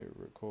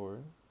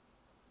record.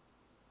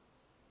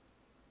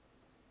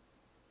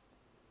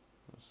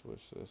 Let's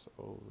switch this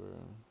over.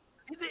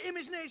 Hit the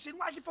Image Nation,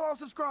 like and follow,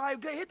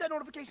 subscribe, hit that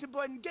notification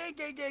button, gang,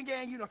 gang, gang,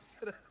 gang. You know.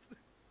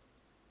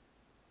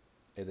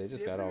 Hey, they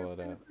just got all of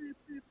that.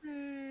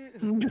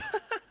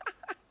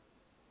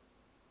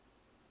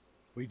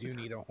 We do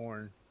need a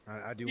horn.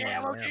 I do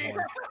Yeah, want an air okay.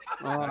 horn.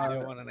 I do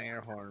Uh, want an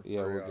air horn.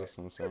 Yeah, for we'll real. get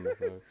some sound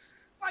effects.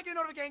 Like your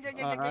notification, gang,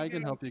 gang, gang, gang, I gang,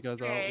 can help you guys out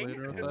gang.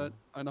 later with Yeah. that.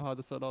 I know how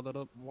to set all that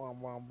up. Wah,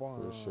 wah, wah.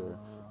 For sure.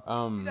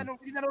 Need that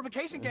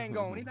notification gang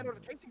going. Need that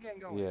notification gang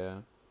going.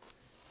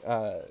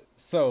 Yeah.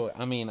 So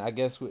I mean, I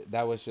guess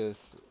that was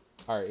just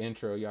our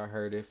intro. Y'all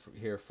heard it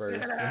here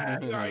first.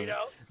 You already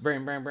know.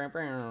 Bam, bam, bam,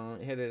 bam.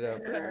 Hit it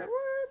up.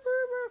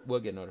 We'll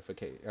get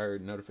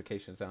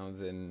notification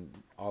sounds and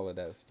all of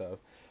that stuff.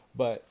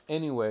 But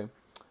anyway,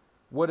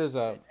 what is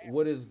up?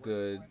 What is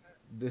good?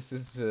 This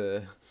is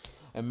the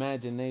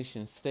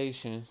Imagination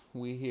Station.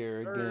 We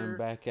here Sir. again,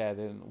 back at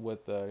it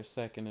with our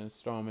second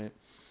installment.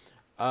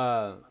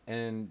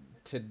 And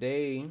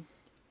today,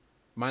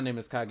 my name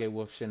is Kage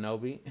Wolf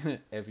Shinobi.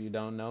 If you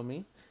don't know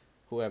me,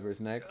 whoever's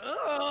next.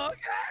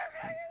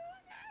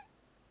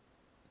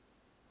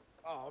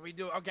 Oh, we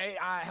do okay.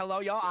 Hello,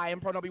 y'all. I am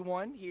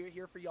Pronobi1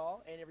 here for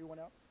y'all and everyone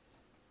else.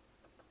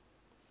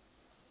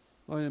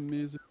 I am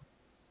Mizu.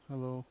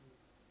 Hello.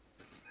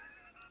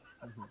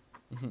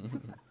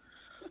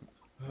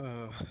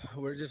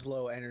 We're just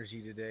low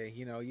energy today.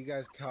 You know, you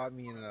guys caught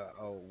me in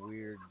a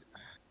weird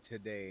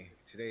today.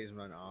 Today is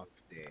my off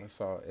day. It's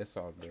all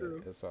good.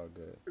 True. It's all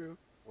good. True.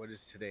 What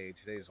is today?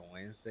 Today's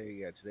Wednesday.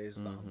 Yeah, today's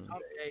the hump day.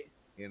 Okay.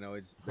 You know,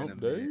 it's been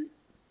Hump a minute.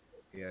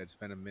 day? Yeah, it's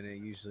been a minute.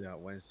 Usually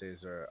on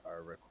Wednesdays are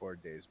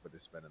record days, but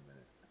it's been a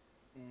minute.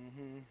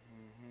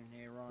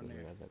 Yeah, we're on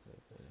there.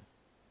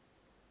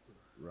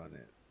 Run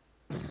it.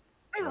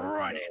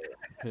 Run it.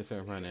 It's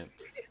a run it.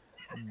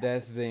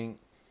 That's Zing.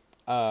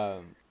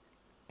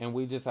 And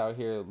we just out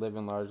here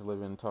living large,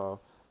 living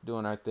tall,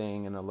 doing our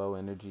thing in a low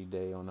energy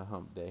day on a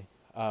hump day.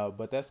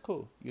 But that's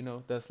cool. You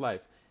know, that's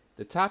life.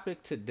 The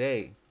topic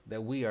today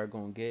that we are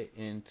going to get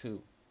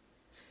into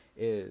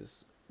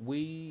is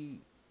we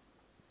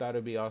thought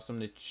it'd be awesome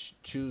to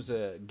choose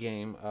a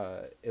game.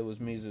 It was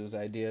Mizu's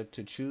idea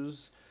to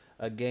choose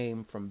a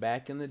game from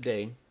back in the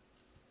day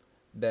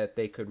that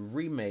they could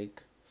remake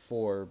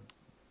for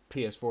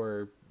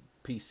PS4,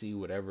 PC,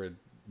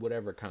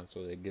 whatever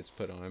console it gets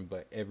put on.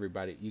 But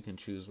everybody, you can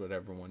choose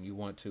whatever one you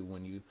want to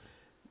when you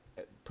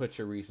put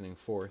your reasoning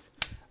forth.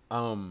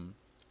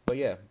 But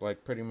yeah,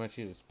 like pretty much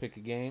you just pick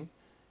a game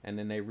and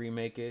then they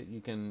remake it.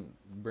 You can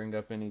bring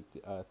up any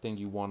thing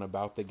you want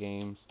about the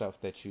game, stuff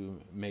that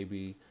you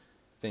maybe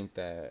think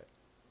that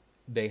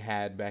they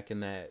had back in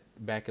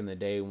the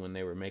day when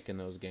they were making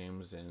those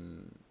games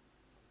and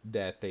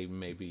that they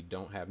maybe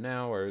don't have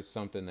now, or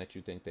something that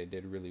you think they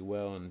did really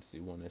well and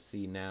you want to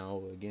see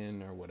now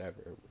again, or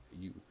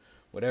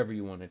whatever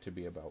you want it to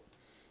be about.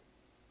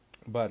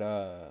 But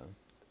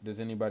does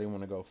anybody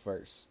want to go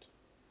first?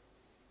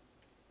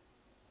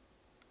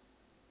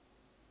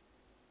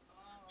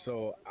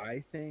 So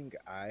I think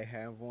I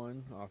have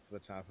one off the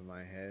top of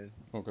my head,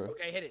 Okay.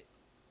 Okay, hit it.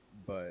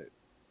 but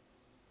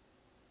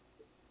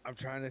I'm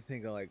trying to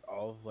think of like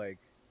all of like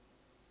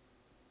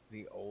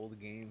the old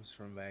games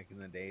from back in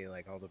the day,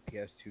 like all the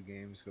PS2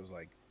 games, because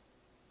like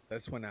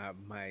that's when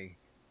my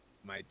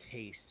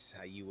tastes,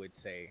 how you would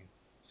say,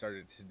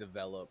 started to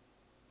develop.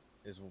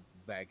 Is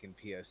back in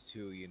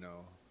PS2. You know,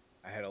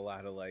 I had a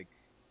lot of like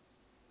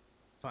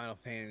Final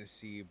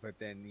Fantasy, but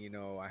then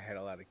I had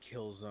a lot of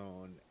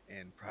Killzone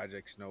and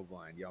Project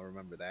Snowblind. Y'all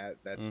remember that?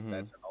 That's Mhm.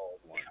 that's an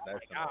old one. Oh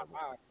That's my an God, old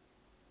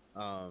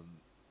wow. one.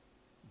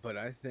 But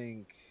I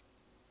think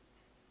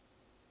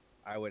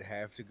I would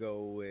have to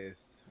go with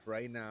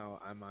right now.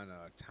 I'm on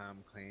a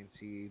Tom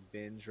Clancy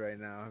binge right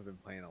now. I've been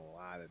playing a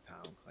lot of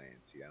Tom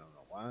Clancy. I don't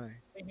know why.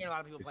 I hear a lot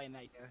of people It's playing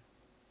that. Yeah.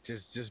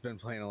 just been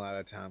playing a lot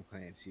of Tom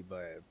Clancy.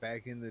 But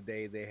back in the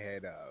day, they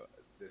had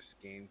this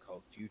game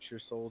called Future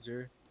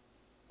Soldier.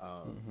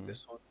 Mhm.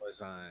 This one was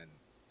on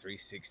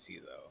 360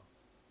 though.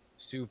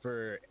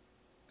 Super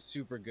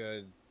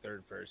good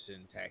third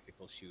person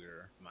tactical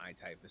shooter, my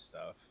type of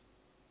stuff.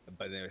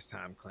 But there's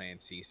Tom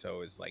Clancy,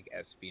 so it's like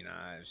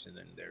espionage, and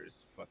then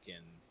there's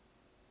fucking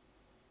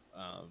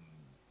um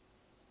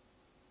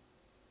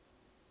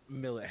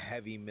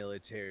heavy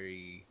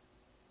military,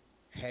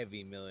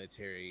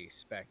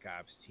 spec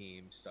ops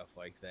team stuff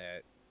like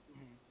that.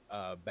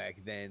 Back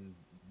then,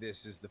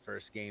 this is the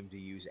first game to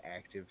use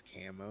active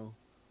camo.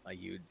 Like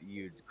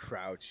you'd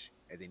crouch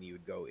and then you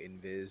would go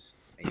invis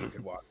and you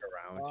could walk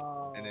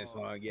around. And as Oh.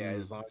 long Mm,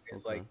 as long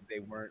as okay. like they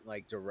weren't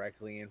like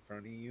directly in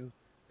front of you,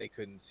 they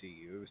couldn't see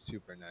you. It was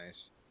super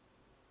nice.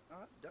 Oh,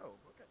 that's dope.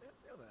 Okay, I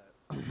feel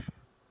that.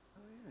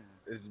 Oh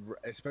yeah.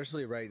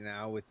 Especially right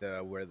now with the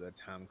where the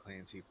Tom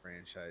Clancy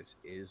franchise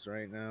is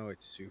right now,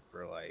 it's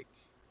super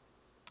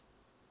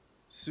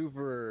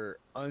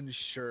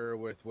unsure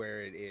with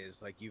where it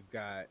is. Like you've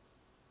got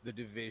the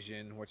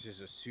Division, which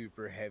is a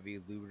super heavy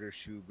looter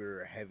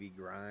shooter, heavy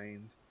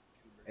grind,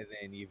 and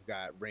then you've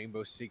got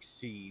Rainbow Six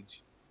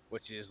Siege,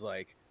 which is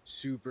like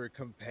super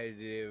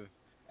competitive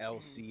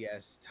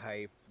LCS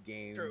type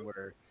game True.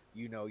 where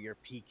you're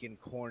peeking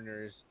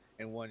corners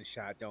and one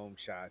shot dome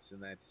shots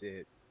and that's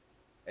it.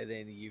 And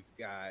then you've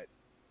got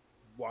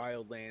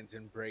Wildlands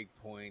and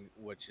Breakpoint,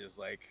 which is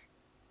like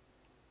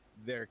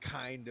they're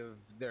kind of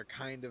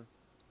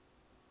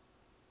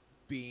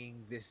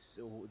being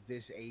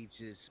this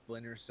age's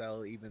Splinter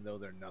Cell, even though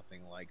they're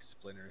nothing like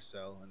Splinter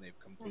Cell, and they've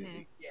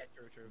completely Yeah,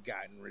 true.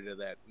 gotten rid of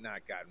that,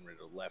 not gotten rid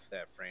of, left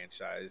that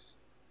franchise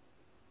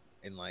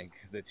in like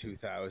the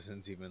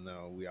 2000s, even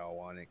though we all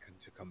want it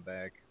to come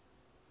back.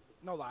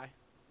 No lie.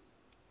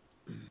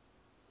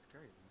 It's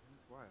crazy.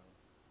 That's wild.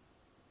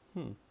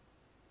 Hmm.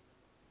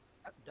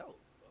 That's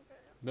dope.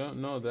 Okay. No,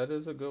 no, that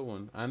is a good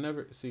one. I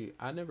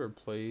never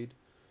played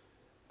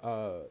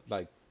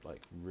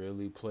like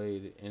really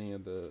played any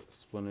of the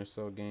Splinter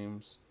Cell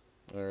games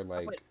or I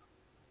played.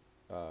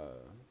 uh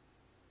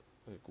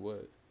like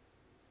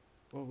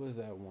what was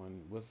that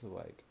one? What's it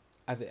like?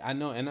 I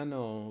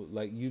know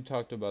like you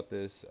talked about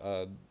this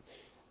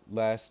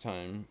last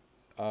time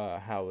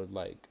how it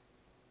like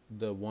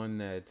the one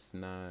that's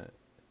not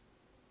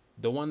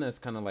the one that's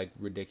kind of like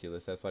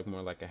ridiculous. That's like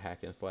more like a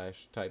hack and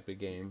slash type of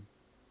game.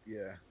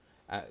 Yeah,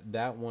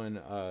 That one,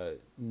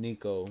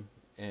 Nico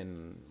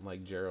and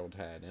like Gerald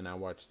had, and I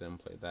watched them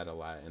play that a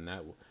lot. And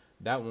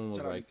that one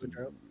was Shout out like Nico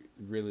Trap.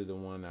 really the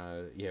one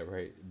yeah,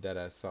 right, that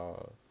I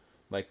saw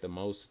like the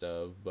most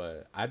of.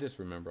 But I just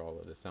remember all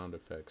of the sound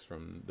effects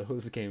from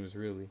those games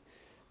really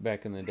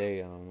back in the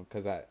day,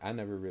 because I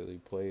never really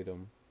played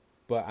them.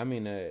 But I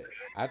mean,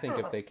 I think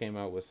if they came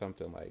out with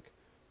something like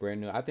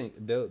brand new, I think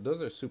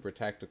those are super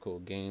tactical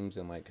games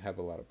and like have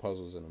a lot of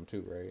puzzles in them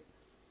too, right?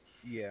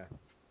 yeah.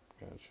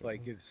 Gotcha.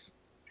 Like it's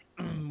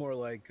more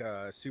like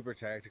super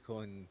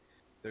tactical, and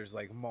there's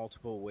like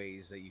multiple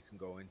ways that you can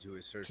go into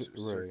a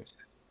Right.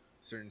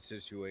 certain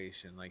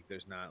situation. Like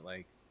there's not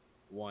like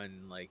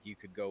one like you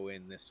could go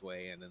in this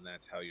way and then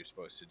that's how you're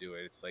supposed to do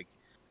it. It's like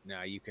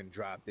now you can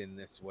drop in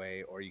this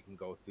way, or you can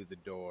go through the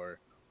door,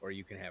 or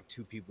you can have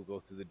two people go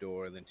through the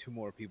door, then two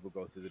more people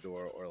go through the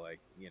door, or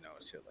like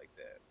shit like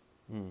that.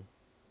 Mm.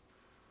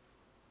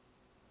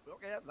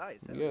 Okay, that's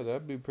nice. Hell Yeah, yeah.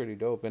 that'd be pretty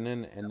dope. And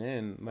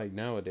then like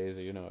nowadays,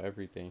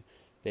 everything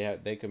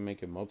they can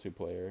make it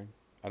multiplayer.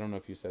 I don't know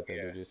if you said that.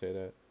 Yeah, Did you say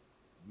that?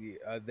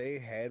 they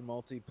had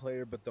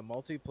multiplayer, but the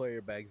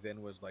multiplayer back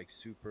then was like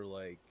super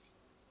like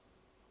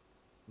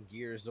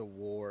Gears of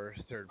War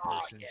third Oh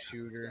person yeah,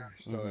 shooter.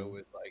 yeah. So it Mm-hmm.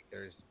 was like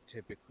there's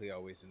typically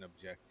always an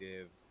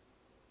objective,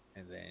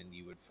 and then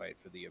you would fight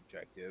for the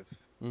objective.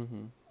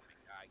 Mm-hmm.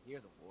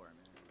 Gears of War,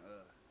 man.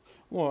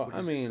 Well,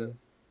 I Which is mean,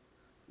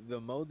 the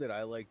mode that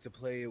I like to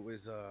play. It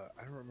was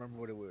I don't remember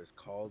what it was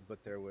called, but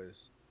there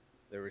was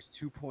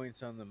 2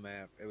 points on the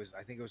map.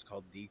 I think it was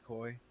called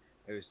Decoy.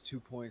 It was 2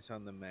 points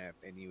on the map,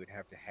 and you would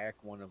have to hack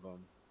one of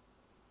them,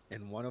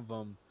 and one of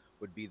them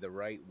would be the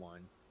right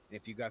one. And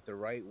if you got the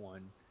right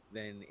one,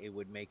 then it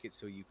would make it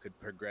so you could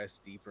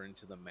progress deeper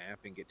into the map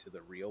and get to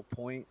the real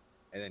point,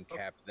 and then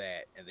Okay. cap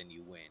that, and then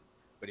you win.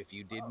 But if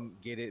you Oh,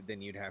 didn't get it,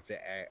 then you'd have to.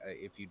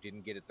 If you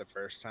didn't get it the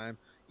first time,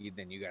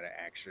 then you gotta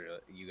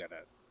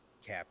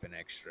cap an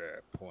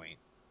extra point.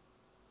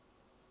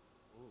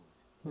 ooh.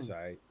 Is hmm,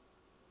 I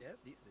Yeah,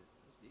 that's decent.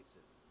 That's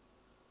decent.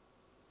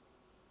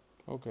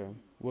 okay.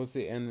 Hmm. Well,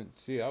 see,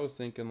 I was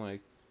thinking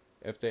like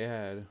if they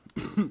had,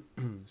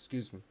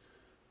 excuse me,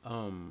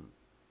 um,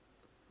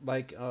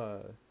 like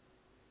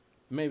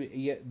maybe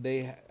yeah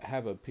they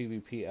have a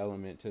PvP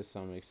element to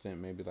some extent,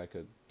 maybe like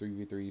a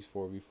 3v3s,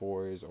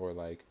 4v4s, or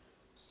like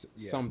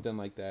Yeah, something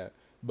like that.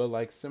 But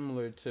like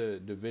similar to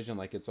Division,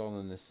 like it's all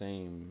in the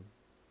same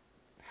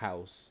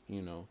house.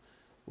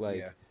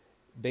 Like yeah,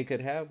 they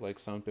could have like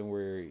something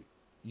where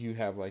you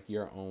have like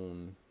your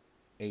own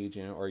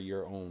agent or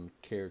your own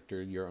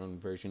character, your own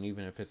version,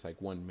 even if it's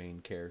like one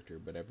main character,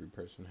 but every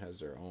person has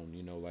their own,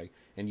 like,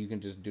 and you can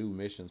just do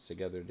missions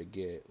together to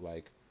get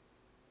like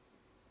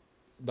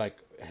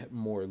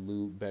more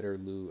loot, better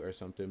loot or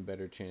something,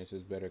 better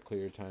chances, better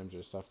clear times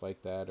or stuff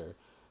like that, or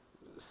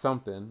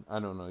something. I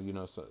don't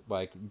know, so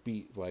like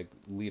beat like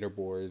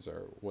leaderboards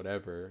or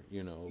whatever,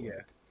 yeah,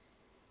 like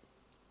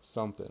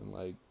something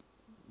like.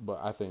 But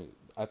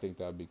I think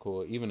that'd be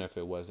cool, even if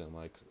it wasn't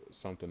like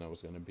something that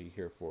was gonna be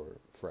here for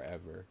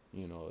forever.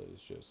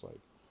 It's just like,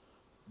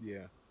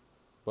 yeah.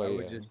 but I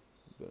would yeah, just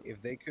but,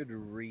 if they could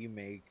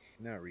remake,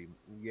 not re,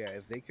 yeah,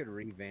 if they could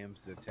revamp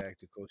the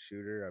tactical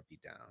shooter, I'd be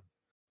down.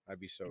 I'd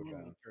be so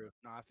down. True.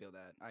 No, I feel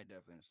that. I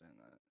definitely understand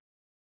that.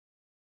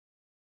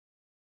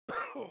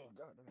 Oh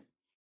god damn it.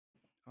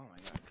 Oh my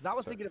god. Because I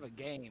was so thinking of a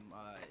game.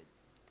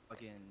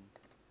 Fucking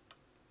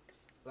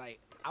like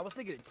I was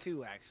thinking of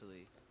two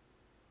actually.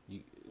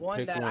 you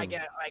One pick that I one.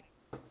 get like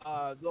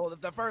well,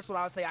 the first one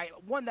I would say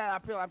one that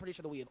I'm pretty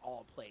sure that we have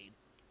all played.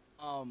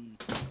 Um,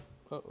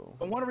 Uh oh.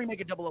 I want to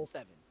remake a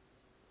 007.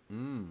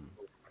 Mm.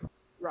 I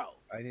Bro,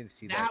 didn't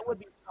see that that would coming.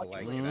 be I fucking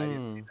like lit. it. I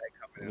didn't see Mm. that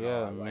coming at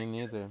all. Yeah, I me like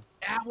neither.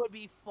 That would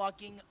be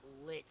fucking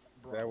lit,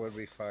 that bro. would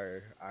be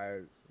fire.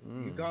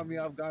 You Mm. caught me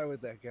off guard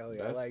with that,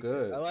 Kelly. I That's like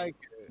it. I good. like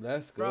it.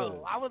 That's Bro,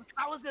 good. I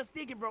was just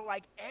thinking, bro,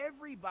 like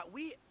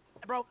everybody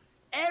bro,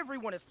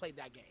 Everyone has played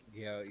that game.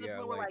 Yeah, To the yeah,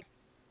 point where, like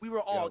we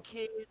were all yo,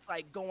 kids,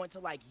 like going to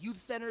like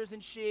youth centers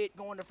and shit,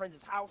 going to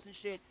friends' house and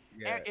shit.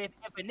 yeah, If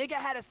a nigga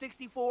had a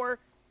 64,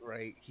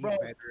 right. He bro,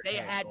 better they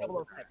have had all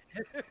of 007.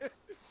 that.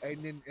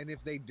 And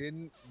if they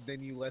didn't,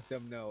 then you let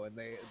them know, and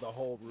the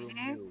whole room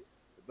Mhm. knew.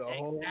 The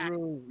whole Exactly.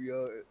 room,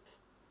 yo.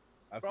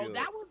 I Bro, feel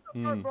that it. was the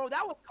first, bro.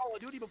 That was Call of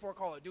Duty before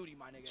Call of Duty,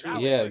 my nigga.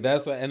 That was Yeah, like,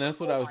 that's what, and that's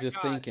what oh I was my just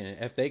god. thinking.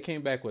 If they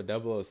came back with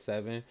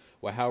 007,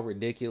 with how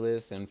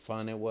ridiculous and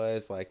fun it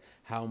was, like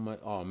how much.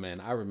 Oh man,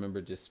 I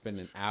remember just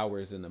spending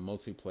hours in the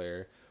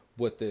multiplayer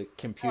with the Bro,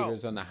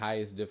 computers on the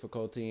highest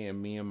difficulty,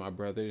 and me and my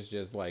brothers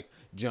just like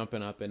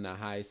jumping up in the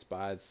high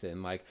spots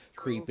and like true.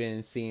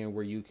 creeping, seeing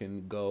where you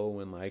can go,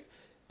 and like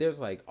there's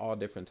like all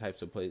different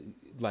types of play,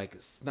 like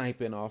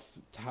sniping off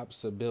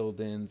tops of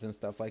buildings and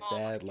stuff like Oh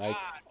my that. Like,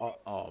 god, bro.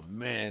 oh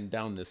man,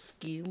 down the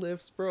ski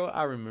lifts, bro.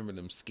 I remember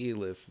them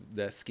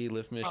that ski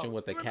lift mission Bro,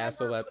 with the you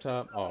castle remember up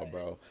top. Oh,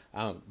 bro,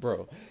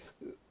 bro.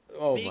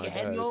 Oh big my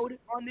head gosh. mode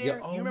on Yeah. there?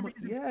 You Oh remember my.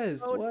 using big head Yes.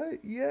 mode?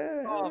 What?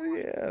 Yeah. Oh Hell my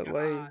yeah.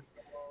 Like, god,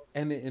 bro.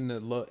 and in the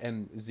low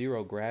and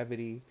zero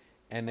gravity,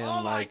 and Oh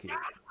then my like, god.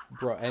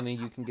 bro, and then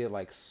you can get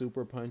like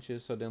super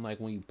punches. So then like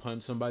when you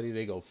punch somebody,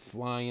 they go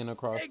flying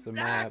across the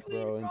map, Exactly,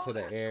 bro, bro. into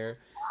the That's air.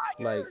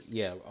 Like, fire.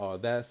 yeah, all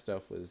that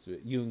stuff was.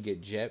 You can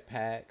get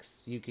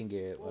jetpacks. You can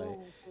get like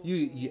Ooh, ooh, you,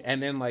 ooh.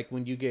 and then like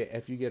when you get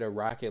if you get a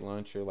rocket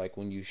launcher, like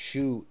when you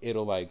shoot,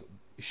 it'll like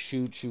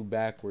shoot you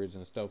backwards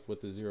and stuff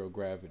with the zero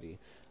gravity.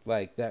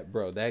 Like that,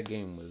 bro. That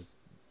game was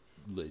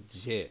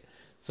legit.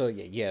 So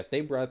yeah, yeah. If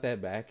they brought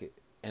that back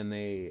and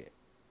they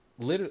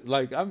literally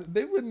like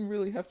they wouldn't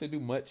really have to do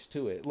much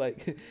to it.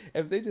 Like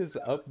if they just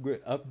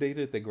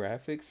updated the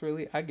graphics,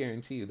 really, I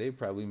guarantee you they'd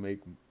probably make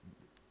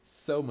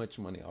so much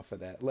money off of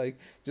that. Like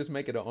just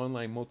make it an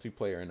online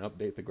multiplayer and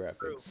update the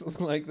True. graphics.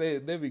 Like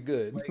they'd be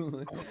good. Like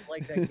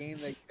like that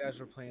game that you guys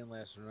were playing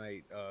last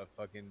night.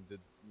 Fucking the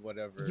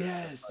whatever.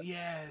 Yes,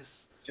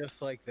 yes,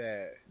 Just like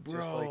that.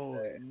 Just like bro.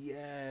 that.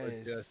 But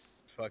Yes,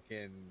 just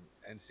fucking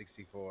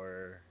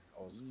N64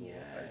 old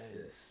school type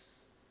shit.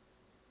 yes,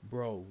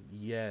 bro.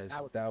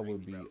 That Yes, would be that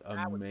would crazy, bro. be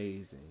That would be.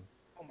 amazing.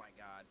 Oh my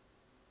god.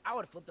 I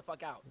would flip the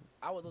fuck out.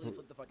 I would literally Br-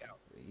 flip the fuck out.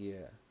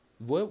 Yeah.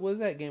 What was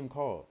that game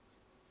called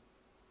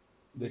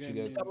The that you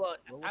game guys? is Couple of,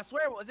 I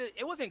swear, was it?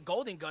 It wasn't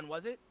Golden Gun,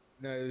 was it?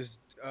 No, it was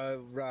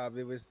Rob.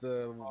 It was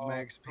the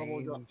Max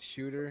Double Payne Jump.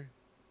 shooter.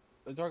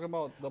 They're talking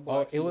about double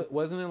Oh, action.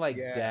 wasn't it like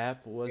Yeah,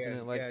 DAP? Wasn't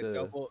yeah, it like yeah. the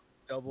Double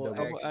double?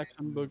 Double action.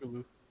 action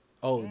boogaloo.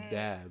 Oh, Mm,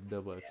 DAB,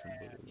 double action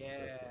boogaloo. yeah.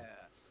 That's right.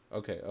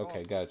 Okay, Oh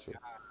okay, my got you.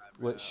 god,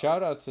 Well, bro.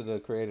 shout out to the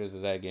creators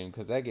of that game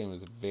because that game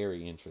is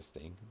very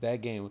interesting.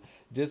 That game,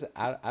 just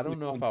I don't Click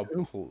know if on I'll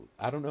two.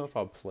 I don't know if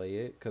I'll play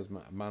it because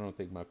I don't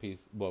think my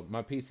PC, well,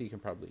 my PC can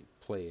probably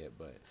play it,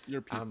 but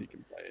Your PC I'm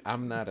can play it.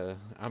 I'm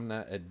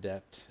not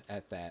adept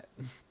at that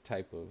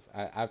type of.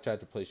 I've tried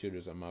to play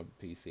shooters on my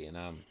PC and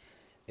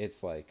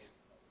it's like,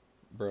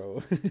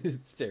 bro,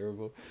 it's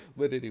terrible.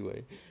 But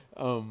anyway,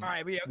 All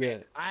right, we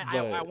okay. yeah,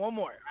 I but one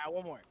more. I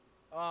want one more.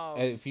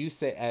 if you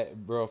say,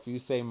 bro, if you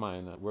say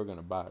mine, we're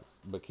gonna box.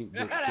 But keep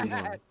going,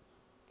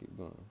 keep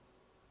going.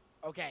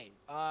 Okay.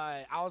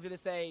 I was gonna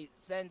say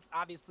since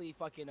obviously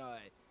fucking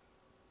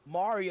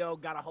Mario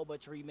got a whole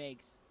bunch of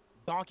remakes,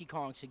 Donkey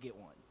Kong should get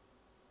one.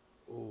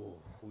 Ooh,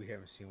 we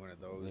haven't seen one of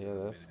those. Yeah, in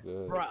a that's minute.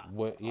 good. Bruh.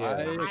 What? I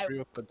Yeah, agree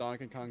with the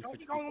Donkey Kong Donkey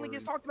 64. Kong only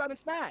gets talked about in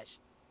Smash.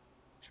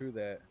 True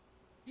that.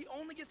 He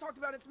only gets talked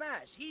about in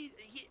Smash.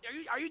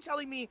 Are you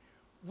telling me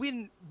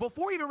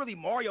before even really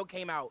Mario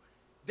came out,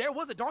 there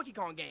was a Donkey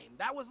Kong game?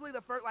 That was literally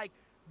the first like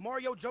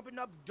Mario jumping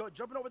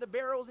over the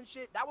barrels and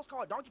shit. That was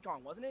called Donkey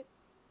Kong, wasn't it?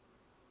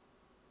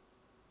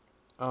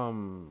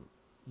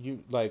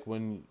 you like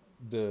when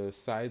the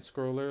side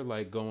scroller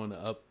like going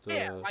up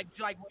Yeah, the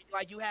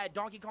like you had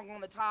Donkey Kong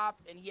on the top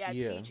and he had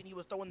yeah Peach and he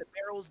was throwing the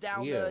barrels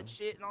down yeah the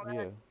shit and all that.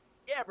 yeah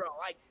Yeah, bro.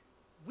 Like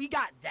we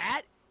got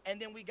that,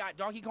 and then we got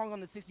Donkey Kong on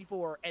the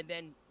 64, and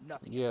then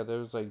nothing yeah. else. There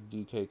was like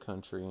DK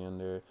Country in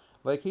there.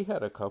 Like he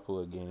had a couple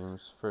of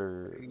games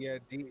for Yeah,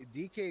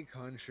 DK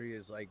Country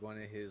is like one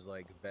of his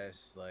like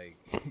best like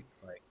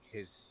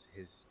his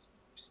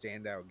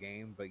standout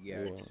game. But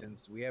yeah, yeah.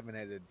 since we haven't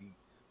had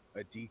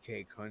a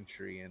DK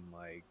Country in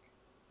like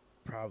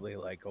probably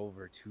like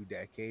over 2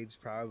 decades,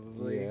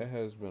 probably. Yeah, it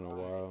has been a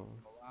while.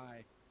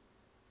 Why?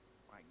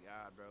 My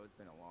God, bro, it's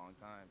been a long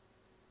time.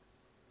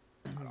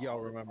 Y'all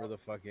remember the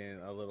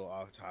fucking a little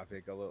off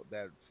topic,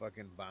 that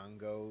fucking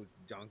Bongo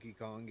Donkey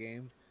Kong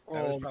game?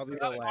 That was probably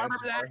the I last. remember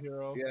that.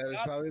 Hero. Yeah, it was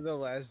Yup. probably the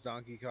last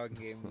Donkey Kong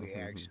game we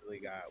actually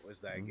got. Was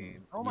that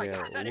game? Oh my Yeah,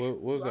 God, that is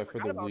what was true. I that for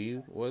forgot the about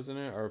Wii? Wasn't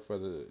it, or for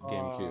the Uh,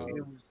 GameCube?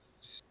 It was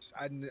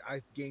I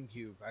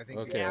GameCube. I think.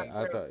 Okay, Yeah,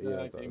 I thought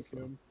Yeah, I thought so.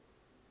 GameCube.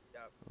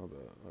 Yup,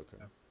 Okay,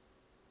 okay.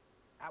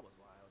 that was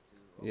wild too.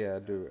 Oh Yeah, my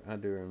I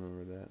God. do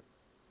remember that.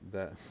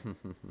 That.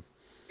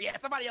 Yeah,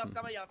 somebody else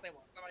say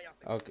one. Somebody else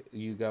say one. Okay,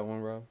 you got one,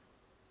 Rob?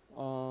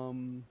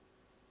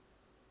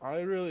 I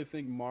really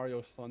think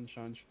Mario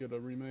Sunshine should get a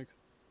remake.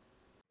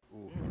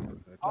 Ooh,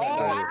 that's Oh,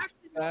 that- I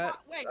actually that-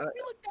 wait. Let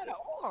me look that up.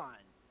 Hold on.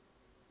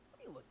 Let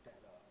me look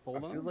that up.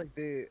 Hold I feel on. like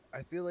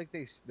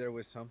there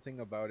was something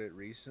about it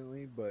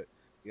recently, but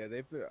yeah,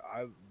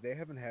 they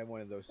haven't had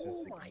one of those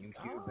since Oh the my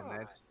GameCube, and god,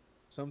 that's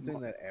something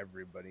that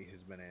everybody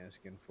has been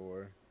asking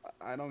for.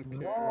 I don't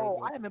care bro!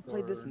 if I haven't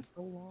played this in for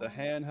so the long.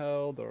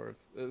 handheld or if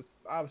it's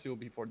obviously will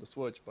be for the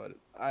Switch, but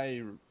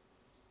I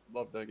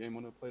loved that game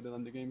when I played it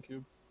on the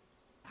GameCube.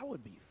 That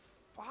would be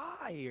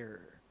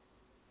fire.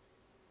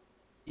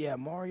 Yeah,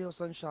 Mario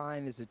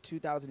Sunshine is a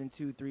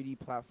 2002 3D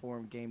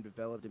platform game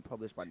developed and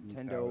published by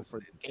Nintendo for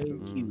the 2002.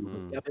 GameCube.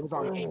 Mhm. Yep, it was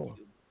on Oh,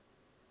 GameCube.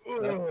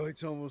 oh,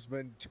 it's almost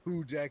been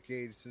 2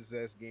 decades since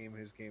that game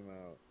has came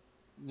out.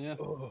 Yeah,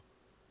 Oh,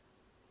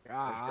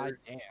 that God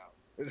hurts. damn.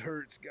 It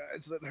hurts,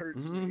 guys. That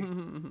hurts me.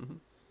 Mhm.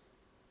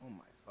 Oh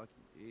my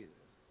fucking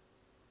Jesus.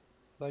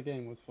 that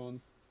game was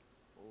fun.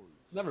 Holy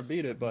Never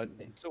beat it, but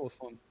shit. it still was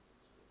fun.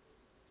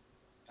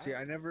 See,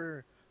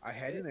 I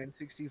had an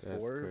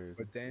That's N64, crazy.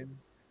 but then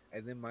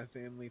my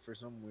family, for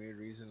some weird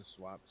reason,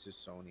 swapped to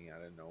Sony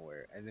out of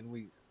nowhere. And then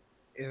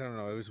I don't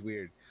know, it was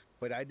weird.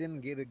 But I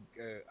didn't get a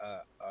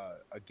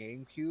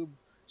GameCube,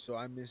 so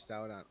I missed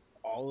out on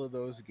all of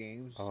those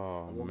games.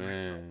 Oh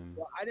man.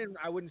 Well,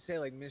 I wouldn't say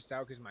like missed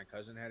out because my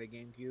cousin had a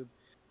GameCube.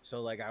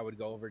 So like I would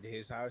go over to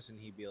his house and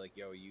he'd be like,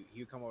 "Yo,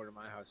 you come over to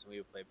my house and we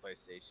would play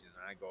PlayStation,"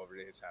 and I'd go over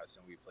to his house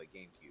and we'd play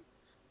GameCube.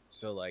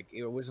 So like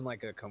it wasn't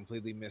like a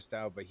completely missed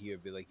out, but he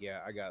would be like,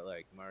 "Yeah, I got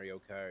like Mario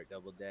Kart,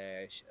 Double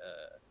Dash,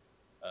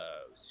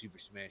 Super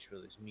Smash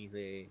Bros.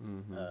 Melee,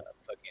 Mhm.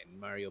 fucking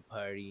Mario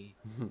Party,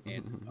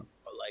 and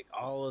like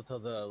all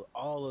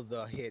of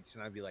the hits."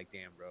 And I'd be like,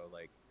 "Damn, bro,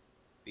 like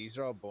these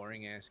are all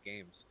boring ass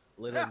games."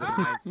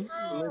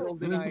 Little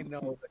did I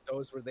know that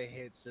those were the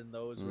hits and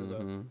those were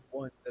the Mhm.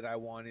 ones that I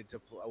wanted to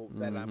play,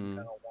 that I'm Mhm.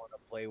 gonna want to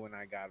play when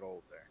I got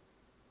older.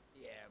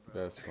 Yeah, bro.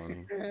 That's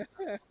funny.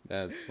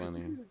 That's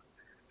funny.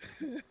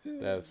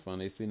 That's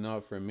funny. See,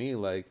 no, for me,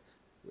 like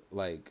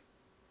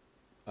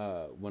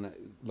when I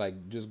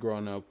like just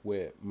growing up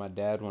with my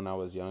dad when I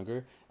was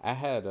younger, I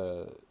had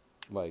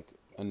like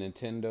a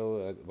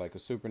Nintendo, like a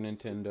Super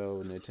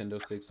Nintendo,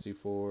 Nintendo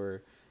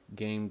 64,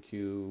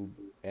 GameCube,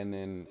 and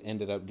then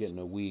ended up getting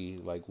a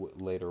Wii like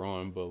later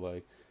on. But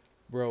like,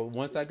 bro,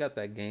 once I got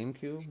that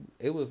GameCube,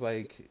 it was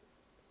like,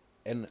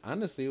 and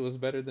honestly, it was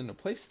better than the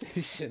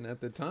PlayStation at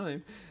the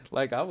time.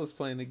 Like I was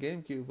playing the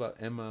GameCube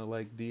and my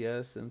like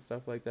DS and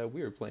stuff like that.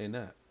 We were playing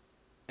that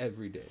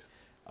every day,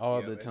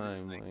 all Yeah, the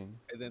time. Like,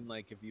 and then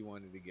like if you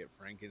wanted to get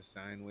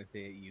Frankenstein with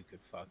it, you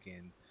could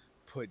fucking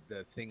put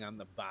the thing on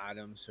the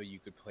bottom so you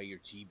could play your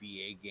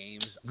GBA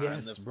games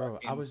on the yes, bro.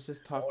 I fucking was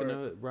just talking or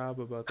to Rob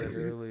about that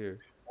earlier.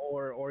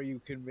 or you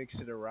can mix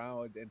it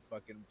around and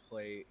fucking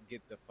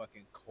get the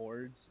fucking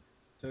chords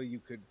so you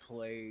could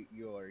play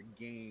your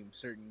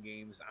certain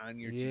games on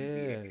your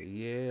GBA. Yeah,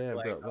 yeah,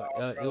 Like, bro.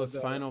 oh It bro, was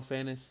Final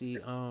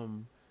Fantasy.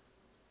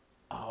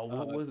 Oh,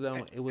 what was that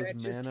one? It was that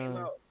just came Mana.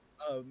 out.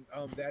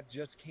 That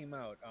just came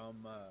out.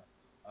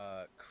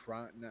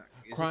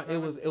 Is it It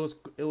Chrono?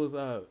 was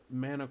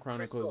Mana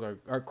Chronicles Crystal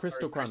or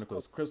Crystal Crystal.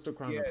 Chronicles. Crystal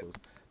Yeah, Chronicles.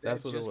 that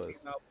That's what it just came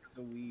was. out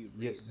for the Wii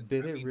Yeah, recent.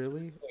 did I it mean,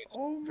 really?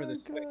 Oh For the my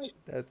God, Switch,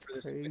 that's for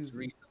the Switch crazy.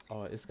 recently,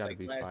 Oh, it's got to like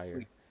be last fire.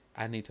 week.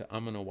 I need to.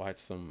 I'm gonna watch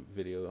some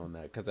video on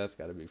that because that's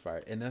got to be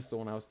fire. And that's the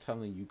one I was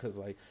telling you because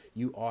like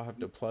you all have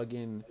to plug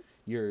in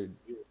your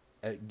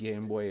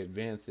Game Boy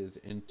Advances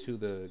into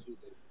the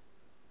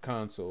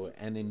console,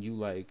 and then you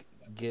like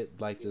get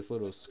like this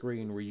little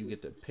screen where you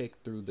get to pick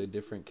through the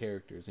different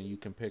characters, and you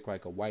can pick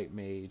like a white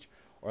mage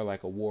or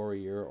like a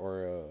warrior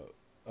or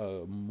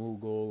a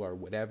Moogle or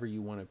whatever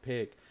you want to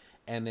pick,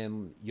 and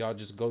then y'all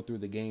just go through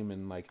the game,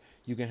 and like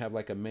you can have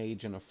like a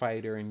mage and a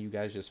fighter, and you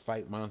guys just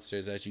fight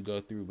monsters as you go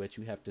through, but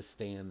you have to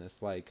stay in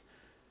this like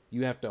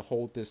you have to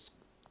hold this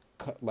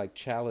like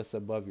chalice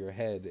above your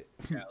head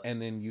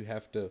and Chalice. then you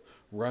have to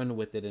run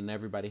with it and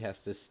everybody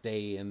has to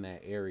stay in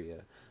that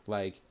area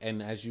like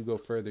and as you go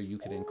further you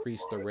can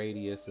increase the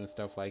radius and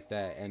stuff like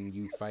that and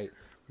you fight.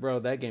 Bro,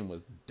 that game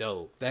was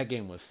dope. That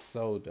game was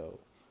so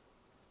dope.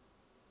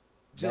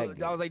 Jill, That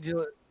I game. was like,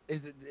 Jill,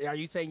 are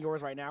you saying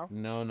yours right now?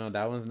 No, no,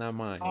 that one's not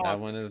mine. Oh, That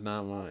one is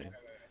not mine.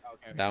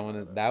 okay.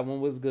 That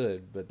one was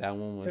good, but that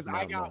one was Because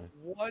I not got mine.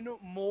 one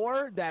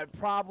more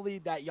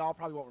that y'all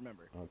probably won't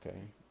remember.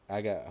 Okay.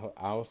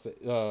 I'll say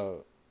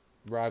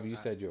Rob, you I,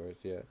 said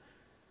yours, yeah.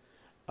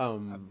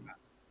 I've um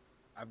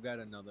I've got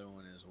another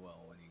one as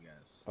well. When you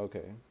guys,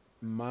 okay.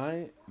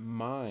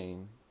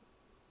 Mine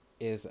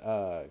is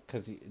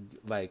cuz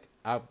like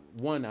I've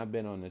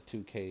been on the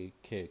 2K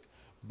kick,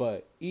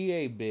 but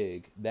EA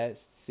Big, that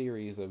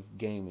series of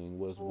gaming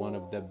was one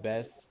of the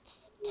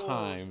best Oh,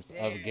 times damn.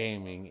 of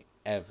gaming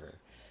ever.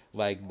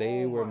 Like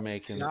they Oh were my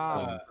making god.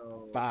 some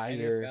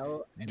fire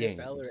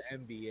NFL or games.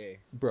 NBA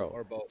Bro,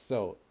 or both.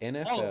 so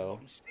All of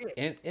them. Shit.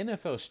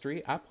 NFL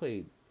Street,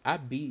 I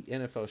beat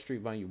NFL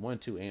Street Volume 1,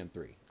 2, and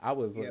 3. I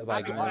was Yeah, I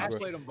like, mean, I bro,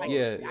 played them I both.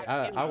 get yeah, it. I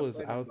get I it. I was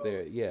played them out both.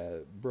 there, yeah,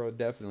 bro,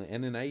 definitely.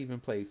 And then I even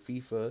played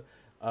FIFA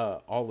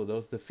all of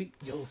those.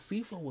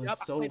 FIFA was Yep,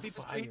 I so played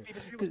FIFA Street. fire.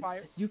 FIFA Street was 'Cause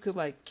fire. you could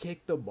like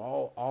kick the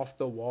ball off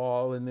the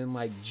wall and then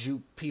like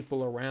juke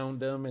people around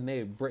them and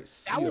they break,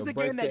 That was the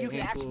game break that their you could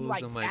actually ankles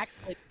like and like,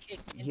 backflip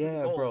kick into the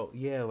yeah, goal. bro,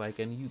 yeah, like,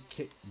 and you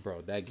kick,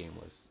 bro, that game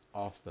was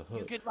off the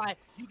You hook. could like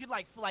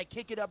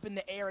kick it up in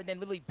the air and then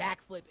literally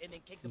backflip and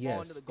then kick the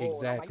ball into the Yes,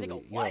 goal. And I'm like, nigga,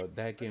 exactly. what? Yo,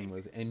 that game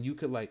was, and you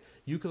could like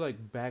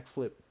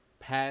backflip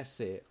pass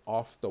it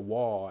off the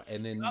wall,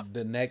 and then Yup.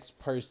 the next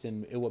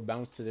person it would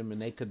bounce to them,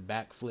 and they could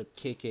backflip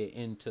kick it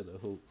into the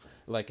hoop,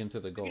 like into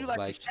the You could do goal.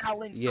 like Like, some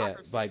Shaolin yeah,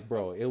 soccer shit, like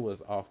bro. bro, it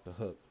was off the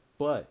hook.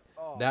 But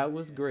Oh that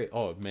was great.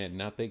 Oh man,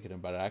 now thinking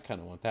about it, I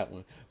kind of want that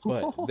one.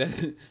 But Oh,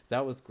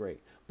 that was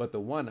great. But the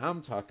one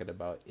I'm talking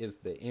about is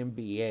the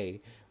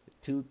NBA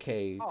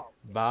 2K oh,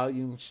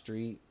 Volume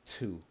Street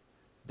 2.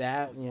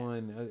 oh That yes.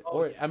 one,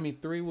 Oh or I yes. mean,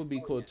 3 would be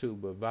Oh cool yes. too,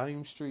 but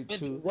Volume Street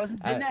 2,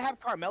 Didn't that have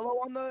Carmelo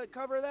on the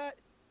cover of that?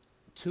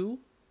 2,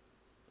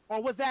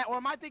 Or was that? Or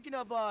am I thinking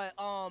of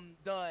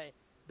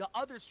the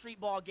other street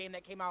ball game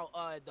that came out?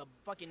 The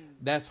fucking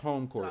that's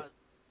Home Court.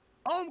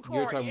 home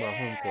You're court. talking about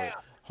Home Court.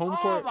 Yeah. Home Oh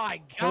Court,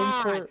 my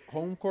god.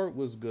 Home Court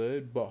was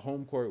good, but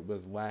Home Court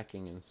was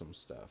lacking in some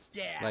stuff.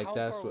 Yeah. Like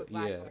Home that's court what, was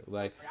lacking. yeah. Like,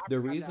 Like I the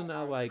forgot reason that.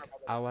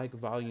 I like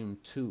Volume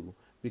 2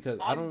 because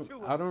Volume 2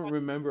 was I don't fucking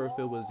remember if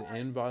it was hard.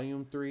 in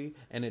Volume 3,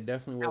 and it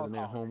definitely That was wasn't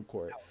in hard. Home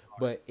Court. That was hard.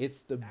 But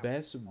it's the That was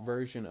best hard.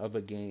 version of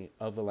a game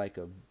of a like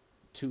a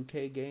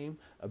 2K game,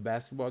 a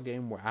basketball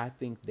game where I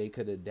think they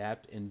could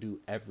adapt and do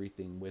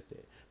everything with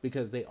it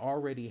because they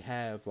already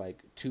have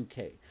like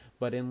 2K,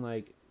 but in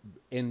like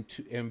in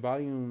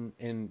volume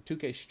in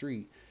 2K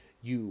Street,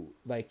 you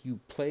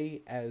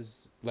play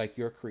as like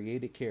your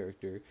created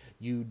character.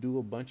 You do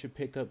a bunch of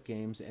pickup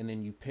games and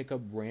then you pick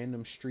up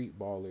random street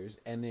ballers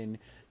and then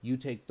you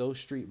take those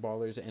street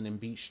ballers and then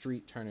beat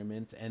street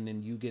tournaments and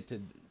then you get to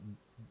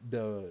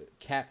the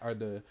cat or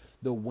the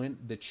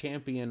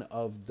champion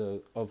of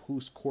the of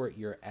whose court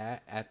you're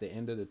at the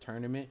end of the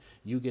tournament.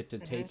 You get to Mhm.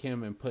 take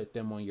him and put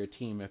them on your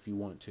team if you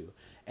want to,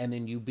 and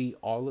then you beat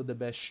all of the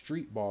best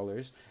street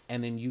ballers,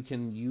 and then you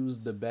can use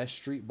the best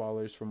street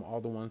ballers from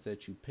all the ones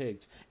that you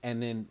picked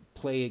and then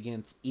play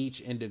against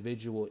each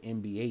individual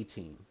NBA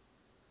team.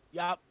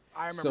 Yup.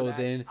 I remember So that.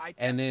 then I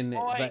and then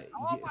boy. like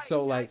Oh my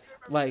so god. I like do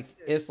remember like this.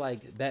 it's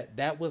like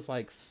that was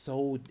like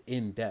so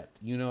in depth,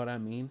 you know what I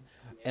mean?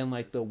 Yeah, it And was.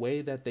 like the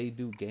way that they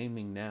do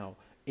gaming now,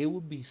 it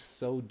would be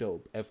so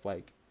dope if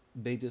like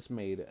they just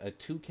made a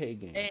 2K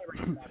They game ain't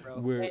ready for that, bro.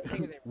 where Niggas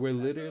ain't ready where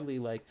for that, bro. literally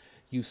like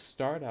you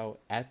start out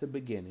at the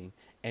beginning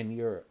and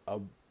you're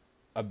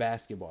a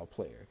basketball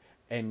player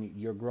and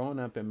you're growing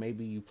up and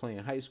maybe you play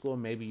in high school,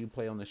 maybe you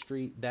play on the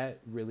street, that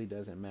really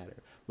doesn't matter.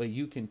 But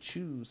you can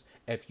choose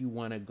if you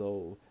want to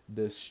go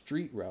the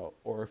street route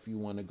or if you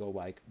want to go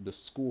like the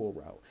school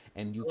route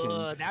and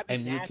That'd be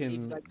you nasty.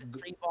 can Like the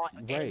street ball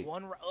game right,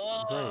 one.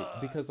 right,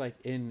 because like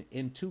in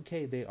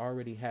 2K they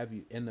already have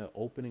you in the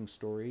opening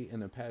story. In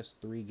the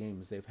past 3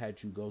 games they've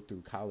had you go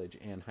through college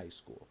and high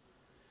school.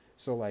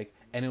 So like,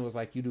 and it was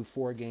like you do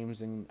 4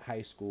 games in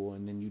high school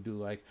and then you do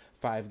like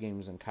 5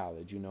 games in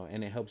college,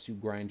 and it helps you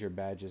grind your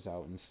badges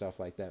out and stuff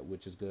like that,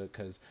 which is good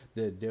because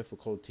the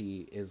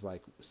difficulty is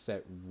like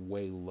set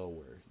way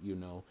lower,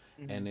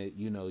 Mhm. and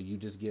you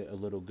just get a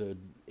little good.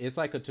 It's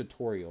like a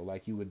tutorial,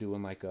 like you would do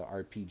in like a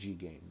RPG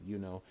game,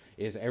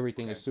 is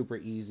everything Okay. is super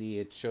easy.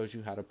 It shows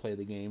you how to play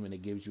the game and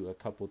it gives you a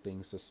couple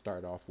things to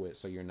start off with,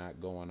 so you're not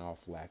going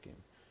off lacking,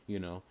 you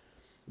know.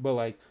 But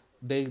like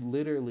they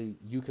literally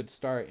you could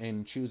start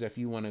and choose if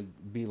you want to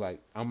be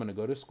like I'm going to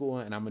go to school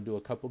and I'm going to do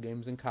a couple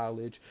games in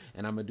college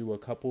and I'm going to do a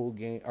couple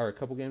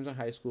games in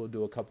high school,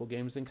 do a couple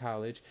games in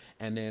college,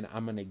 and then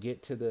I'm going to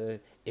get to the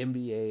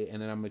NBA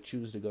and then I'm going to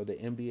choose to go the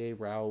NBA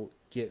route,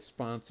 get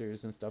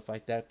sponsors and stuff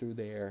like that through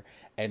there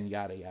and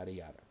yada yada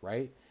yada,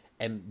 right?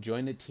 And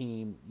join the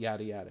team,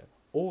 yada yada.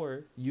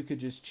 Or you could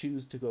just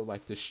choose to go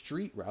like the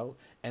street route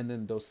and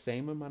then those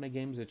same amount of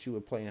games that you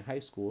would play in high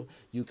school,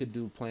 you could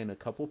do playing a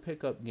couple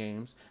pickup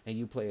games and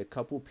you play a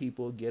couple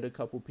people, get a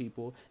couple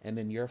people, and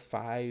then your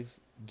 5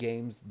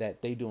 games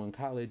that they do in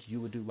college,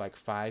 you would do like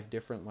 5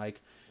 different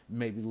like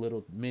maybe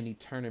little mini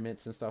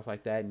tournaments and stuff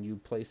like that, and you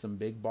play some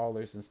big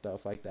ballers and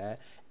stuff like that.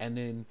 And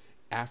then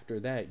after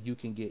that, you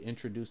can get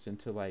introduced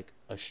into like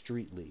a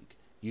street league,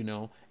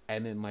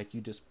 and then like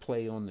you just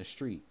play on the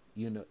street.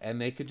 And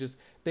they could just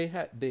they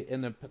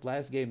in the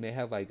last game they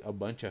had like a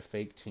bunch of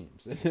fake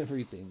teams and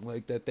everything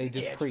like that they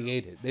just Yeah, true.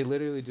 created. They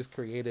literally just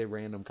created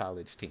random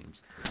college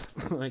teams.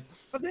 Like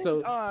But then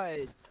so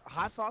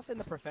Hot Sauce and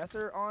the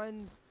Professor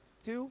on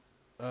too.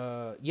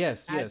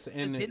 yes, As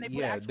and didn't they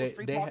put yeah, actual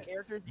street ball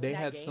characters in they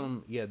that had game?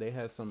 some, yeah, they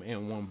had some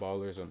and one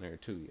ballers on there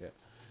too, yeah.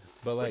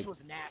 But Which like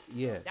was nasty.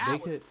 yeah, That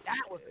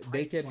was the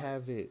they crazy could part.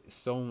 have it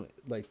so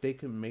like they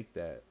can make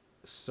that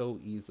so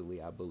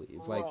easily, I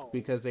believe, like Bro,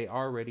 because they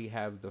already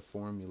have the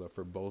formula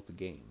for both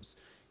games.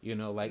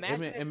 Like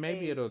imagine if and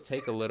maybe they it'll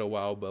take a little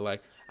while, but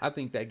like I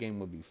think that game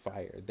would be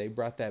fire. They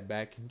brought that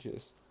back and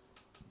just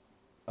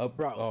up.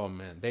 bro. Oh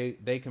man,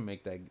 they can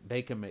make that.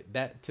 They can make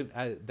that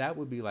that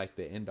would be like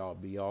the end all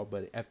be all.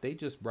 But if they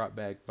just brought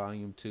back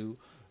Volume 2,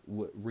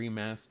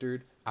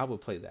 remastered, I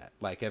would play that.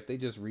 Like if they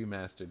just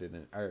remastered it,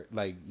 or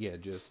like yeah,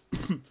 just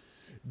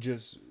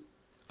just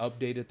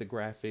updated the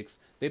graphics.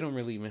 They don't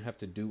really even have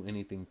to do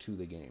anything to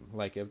the game.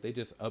 Like if they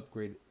just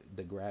upgrade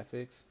the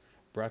graphics,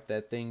 brought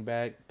that thing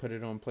back, put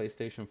it on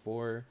PlayStation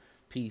 4,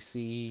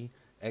 PC,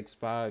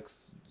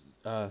 Xbox,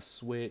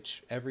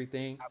 Switch,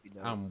 everything, That'd be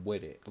dope. I'm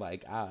with it.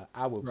 Like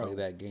I would play Bro,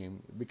 that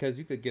game because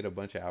you could get a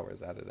bunch of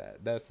hours out of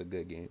that. That's a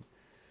good game.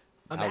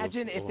 I would.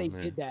 imagine if Oh they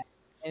man. did that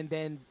and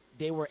then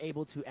they were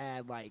able to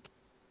add like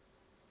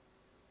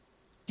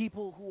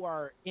people who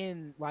are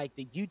in like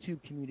the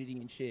YouTube community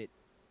and shit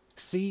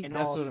See, and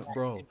that's all what, that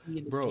bro, to be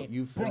in the bro. game.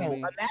 You feel Bro,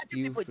 me? imagine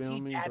if they You put feel Team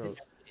me, Jazz in bro?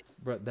 that shit.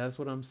 Bro, that's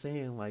what I'm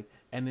saying. Like,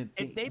 and then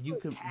If they you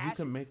put Cash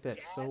can and make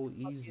that Jazz so and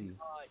fucking easy.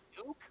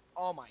 Duke,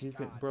 oh my You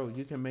can, god, bro. bro.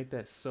 You can make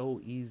that so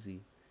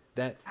easy.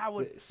 That That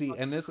would be see,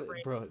 and fucking this,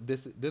 crazy. bro.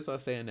 This what I'm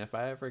saying. If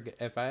I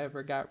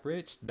ever got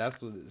rich,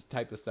 that's what this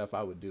type of stuff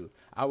I would do.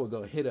 I would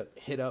go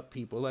hit up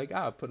people like,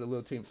 ah, put a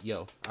little team. Yo,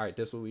 all right,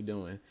 this what we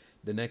doing.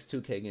 The next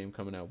 2K game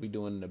coming out, we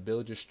doing the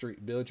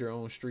build your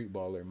own street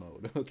baller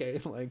mode. Okay,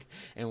 like,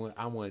 and when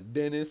I want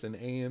Dennis and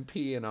AMP,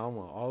 and I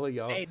want all of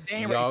y'all. They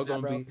ain't ready for that,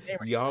 Gonna bro. be They ain't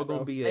ready for that,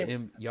 bro.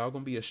 y'all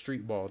gonna be a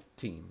street ball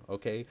team.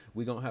 Okay,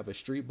 we gonna have a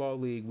street ball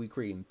league. We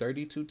creating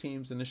 32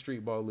 teams in the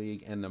street ball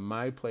league, and the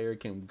my player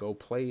can go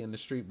play in the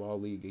street ball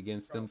league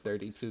against Bro, them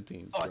 32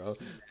 teams, fuck bro.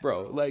 that,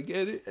 Bro, like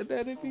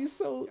that'd be Oh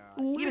so my god.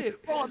 lit.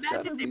 Bro,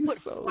 imagine if That'd they be put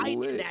so fight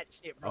in lit. that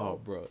shit, Oh,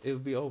 bro. bro, it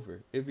would be over.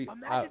 It'd be,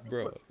 Imagine if they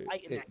bro. put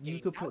fight in that You game.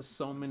 could That put would be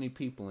so many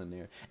people in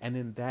there, and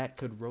then that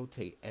could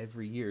rotate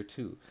every year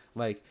too.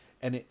 Like,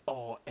 and it,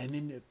 oh, and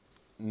then it,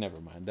 never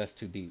mind. That's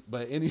too deep.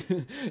 But any,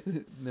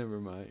 never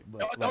mind.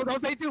 But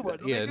don't say too much.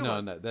 Don't yeah, say too no,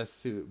 much. no,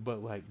 that's too. But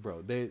like,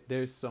 bro,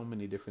 there's so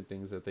many different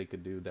things that they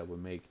could do that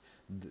would make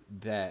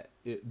the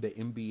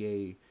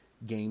NBA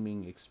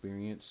gaming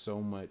experience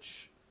so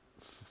much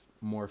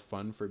more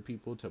fun for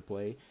people to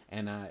play,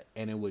 and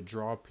it would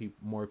draw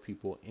more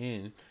people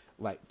in,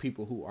 like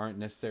people who aren't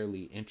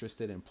necessarily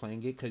interested in playing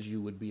it, because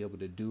you would be able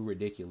to do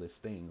ridiculous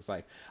things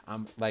like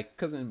like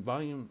because in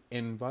volume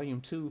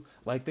 2,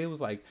 like they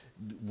was like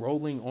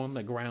rolling on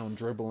the ground,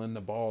 dribbling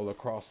the ball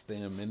across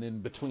them, and then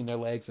between their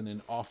legs, and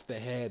then off the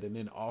head, and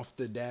then off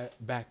the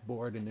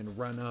backboard, and then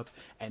run up,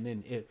 and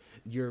then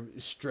your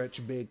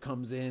stretch big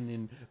comes in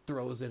and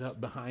throws it up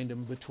behind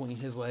him between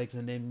his legs,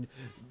 and then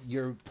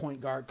your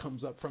point guard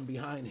comes up from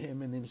behind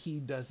him, and then he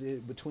does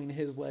it between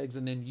his legs,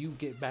 and then you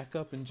get back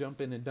up and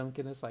jump in and dunk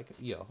it. It's like,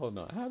 yo, hold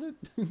on, how did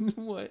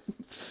what?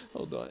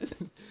 Hold on,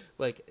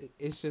 like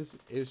it's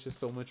just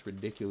so much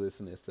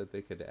ridiculousness that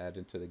they could add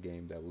into the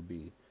game that would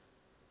be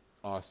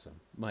awesome.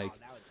 Like, Oh,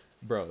 that would,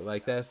 bro,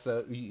 like that's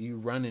you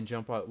run and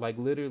jump out, like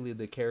literally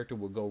the character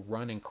would go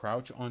run and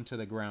crouch onto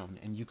the ground,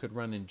 and you could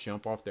run and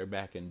jump off their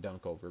back and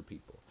dunk over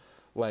people,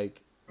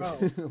 like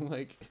bro.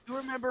 like You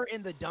remember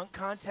in the dunk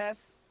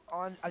contest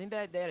on? I think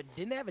that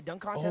didn't they have a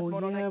dunk contest oh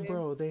mode on yeah, that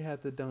game? bro, they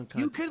had the dunk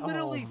You contest. could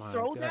literally Oh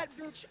my throw God. that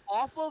bitch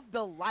off of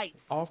the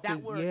lights Off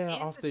that the were yeah,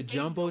 in off the stadium,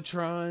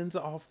 jumbotrons,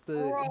 off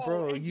the bro.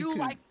 bro. And You you could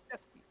like,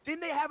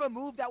 didn't they have a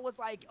move that was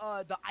like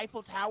the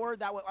Eiffel Tower?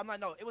 That was, I'm not,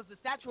 no, it was the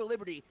Statue of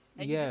Liberty,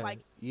 and you did yeah like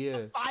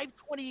yeah a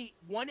 520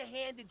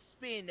 one-handed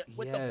spin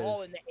with the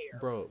ball in yes, the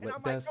air. bro. And Like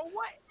I'm like, that's bro,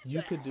 what in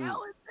you the could do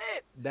hell is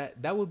this?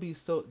 that would be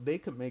so they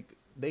could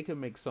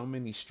make so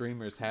many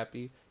streamers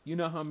happy. You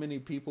know how many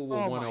people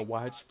would Oh want to my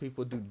watch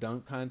people do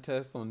dunk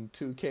contests on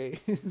 2K?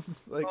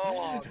 Like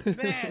Oh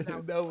man, that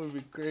would that be would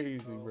be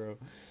crazy, bro. bro.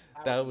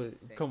 That That would be would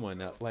insane, come on bro.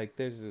 now. Like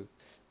there's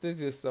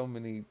just so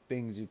many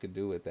things you could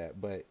do with that.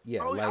 But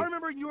yeah, Bro, I like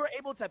remember you were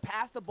able to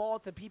pass the ball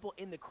to people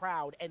in the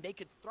crowd, and they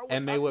could throw it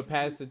and they up would to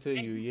pass you, it to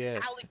and you, you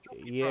yeah. could alley-oop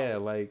it, Yeah, bro.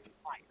 like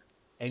Fire,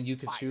 and you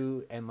could fire.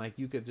 choose, and like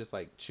you could just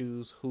like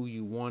choose who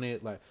you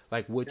wanted,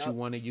 like what you Yep.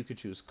 wanted. You could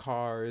choose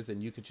cars,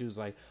 and you could choose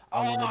like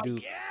Oh I yeah,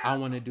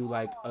 want to do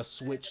like oh a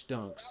switch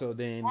dunk.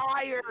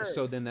 fire.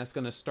 So then that's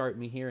gonna start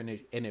me here, and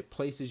it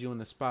places you in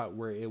the spot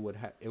where it would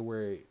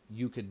where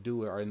you could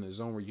do it, or in the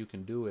zone where you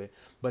can do it.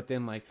 But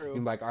then like True.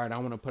 you're like, all right, I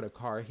want to put a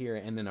car here,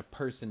 and then a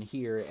person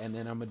here, and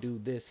then I'm gonna do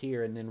this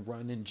here, and then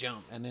run and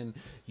jump, and then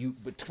you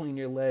between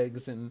your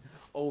legs and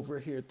over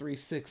here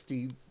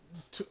 360.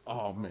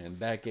 Oh man,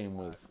 that game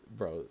was,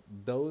 bro.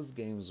 Those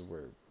games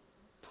were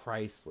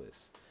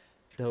priceless.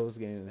 Those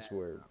games That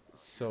were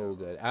you so know,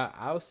 good.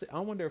 I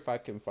wonder if I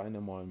can find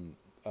them on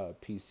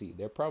PC.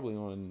 They're probably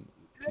on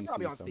They're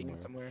probably PC on Steam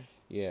somewhere. somewhere.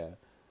 Yeah,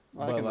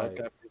 I but can like,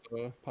 capture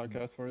the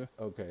podcast for you.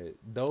 okay,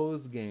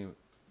 those games,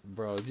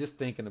 bro. Just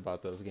thinking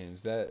about those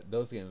games,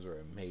 those games were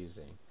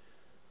amazing.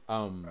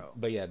 Bro.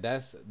 But yeah,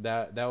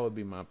 that would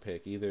be my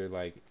pick. Either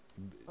like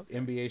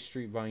Okay. NBA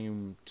Street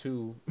Volume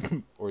 2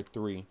 or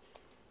 3,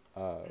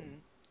 uh,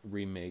 Mm.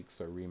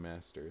 remakes or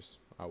remasters.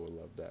 I would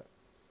love that.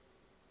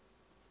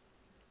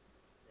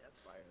 Yeah, that's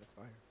fire. That's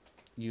fire.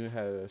 You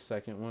had a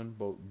second one.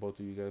 Both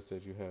of you guys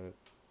said you had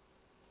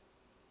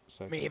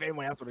I second. mean, if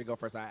anyone else would go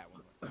first, I had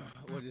one.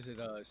 what is it?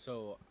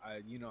 So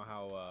you know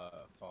how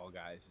Fall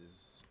Guys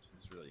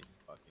is really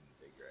fucking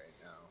big right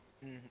now.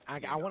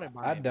 I want to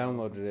buy I it. Bro.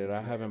 downloaded it.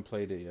 I haven't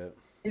played it yet.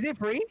 Is it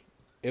free?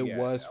 It Yeah,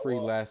 was free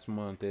well, last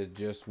month. It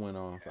just went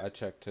off. I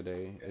checked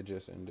today. It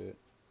just ended.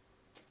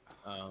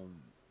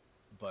 um,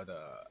 but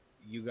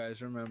you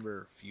guys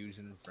remember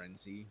Fusion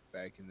Frenzy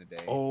back in the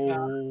day?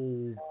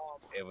 Oh,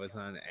 It was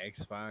on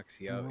Xbox.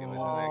 Yep, it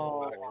was an Xbox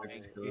Oh my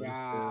bro, exclusive.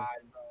 god,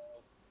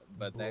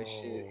 But that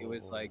shit, bro.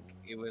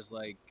 it was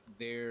like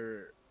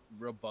their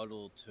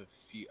rebuttal to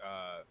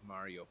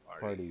Mario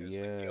Party. Party, It was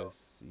like, yo,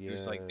 yes, it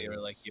was like they were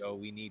like, yes. yo,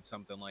 we need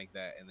something like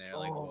that, and they're bro.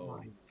 like, Oh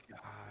well, my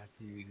god,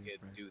 we Fusion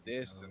could do Frenzy,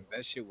 this, and bro.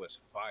 that shit was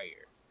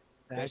fire.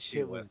 That That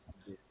shit shit was was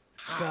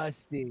hot.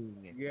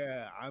 disgusting.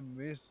 Yeah, I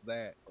miss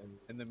that.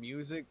 And the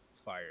music,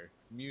 fire.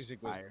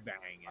 Music was Fire,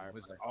 banging. fire,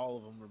 Was fire. all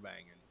of them were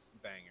bangers.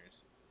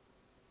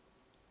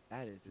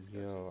 That is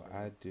disgusting, Yo,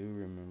 I bro. do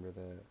remember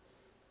that.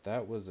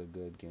 That was a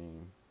good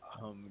game.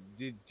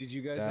 Did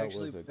you guys That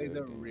actually was a play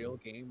the good real game.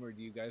 game, or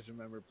do you guys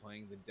remember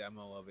playing the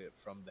demo of it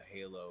from the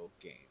Halo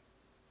game?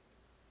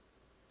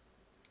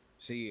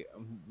 See,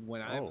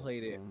 when I Oh,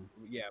 played it,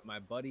 yeah, my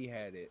buddy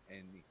had it,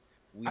 and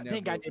we I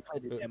think I never, did play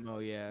the uh, demo.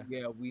 Yeah.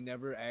 yeah, we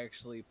never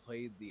actually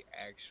played the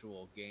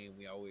actual game.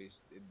 We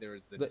always there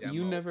was the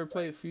you demo. never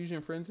played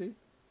Fusion Frenzy?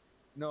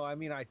 No, I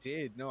mean I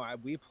did. No,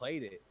 we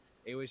played it.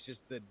 It was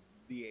just the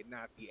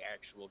not the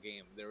actual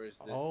game. There was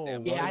this Oh,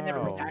 Yeah, demo I never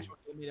played the wow. actual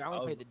game either. I only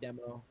of played the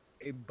demo.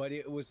 it, but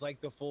it was like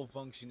the full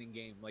functioning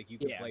game. Like you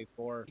could Yeah, play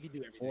you can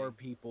do four everything.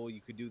 people.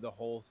 You could do the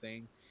whole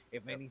thing.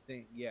 If Yep.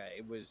 anything, yeah,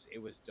 it was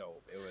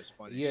dope. It was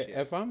fun as Yeah,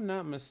 shit. if I'm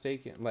not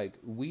mistaken, like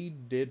we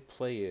did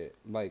play it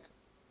like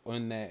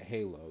on that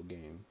Halo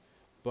game,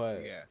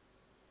 but Yeah.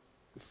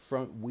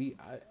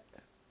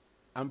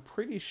 I'm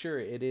pretty sure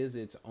it is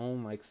its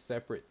own like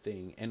separate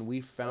thing, and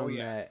we Oh found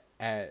yeah. that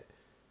at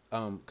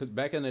cause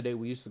back in the day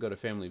we used to go to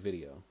Family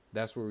Video.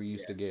 That's where we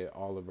used to Yeah. get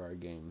all of our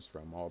games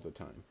from all the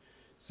time.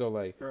 So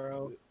like,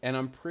 Bro. and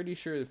I'm pretty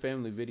sure the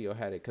Family Video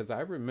had it, cause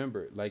I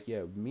remember like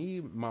yeah,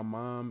 me, my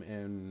mom,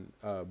 and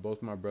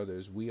both my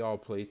brothers, we all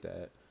played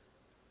that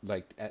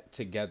like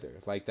together.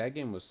 Like that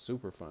game was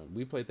super fun.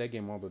 We played that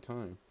game all the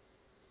time.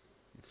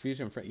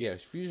 Yeah. Yeah,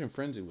 Fusion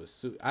Frenzy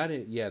was I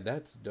didn't yeah,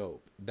 that's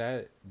dope.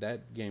 That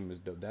game is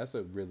dope. That's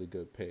a really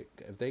good pick.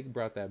 If they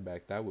brought that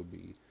back, that would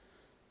be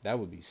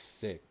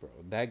sick, bro.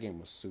 That game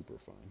was super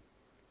fun.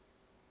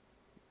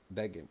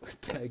 That game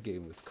that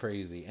game was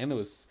crazy. And it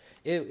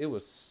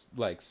was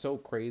like so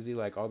crazy,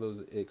 like all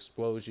those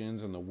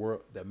explosions and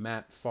the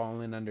map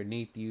falling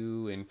underneath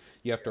you, and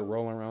you have to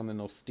roll around in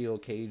those steel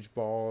cage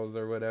balls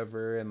or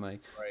whatever, and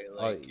like Right.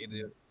 uh, Like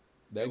it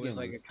that was game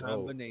like a was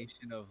dope.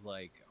 combination of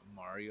like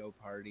Mario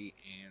Party,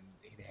 and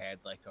it had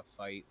like a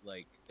fight.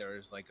 Like there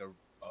was like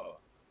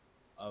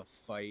a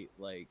fight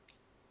like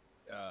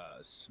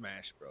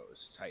Smash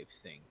Bros type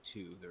thing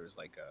too. There was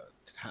like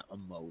a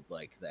mode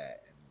like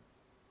that, and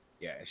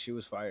yeah, she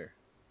was fire.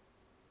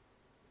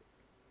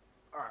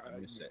 All I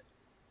right. miss it.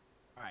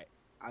 All right.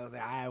 I was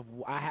like,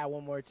 I had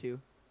one more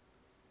too.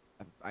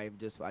 I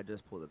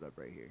just pulled it up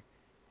right here.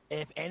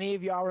 If any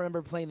of y'all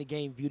remember playing the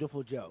game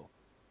Beautiful Joe,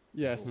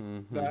 Yes,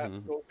 that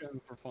those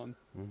games were fun.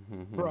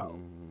 bro,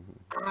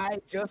 I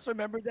just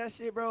remembered that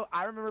shit, bro.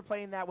 I remember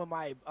playing that when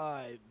my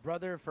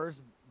brother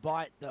first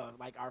bought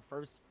our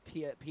first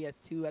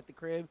PS2 at the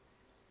crib.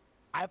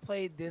 I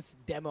played this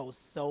demo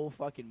so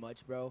fucking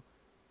much, bro.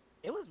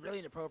 It was really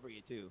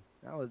inappropriate too.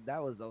 That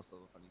was also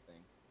a funny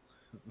thing.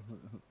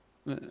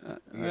 I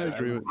Yeah,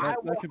 agree with that.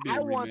 That could be I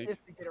a want remake. this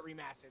to get a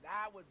remaster.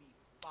 That would be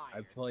fire.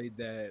 I played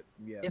that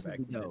This would back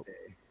be in the dope.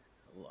 day,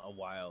 a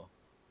while.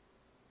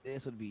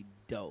 This would be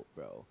dope,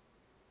 bro.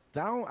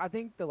 I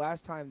think the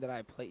last time that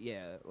I played,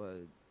 yeah,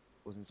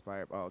 was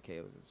inspired. Oh, okay,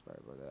 it was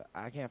inspired by that.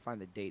 I can't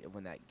find the date of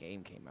when that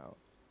game came out.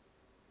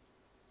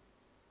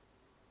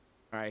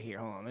 All right, here,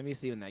 hold on. Let me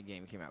see when that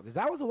game came out, because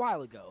that was a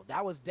while ago.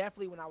 That was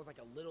definitely when I was like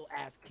a little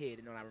ass kid,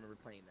 and when I remember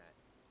playing that.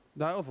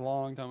 That was a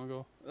long time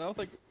ago. That was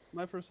like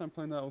my first time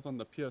playing that was on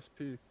the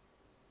PSP.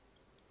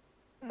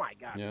 Oh my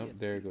god, Yep, PSP,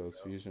 there it goes.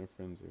 bro. Fusion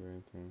Frenzy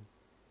right there.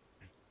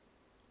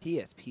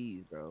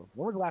 PSPs, bro.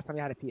 When was the last time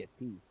you had a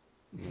PSP?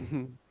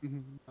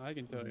 I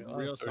can tell you.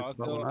 Real talk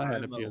about though, when I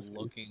had a I'm PSP.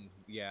 looking.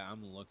 Yeah,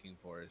 I'm looking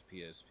for his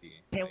PSP.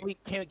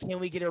 Can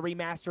we get a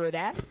remaster of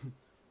that?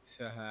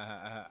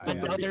 I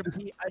Another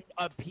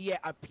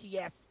a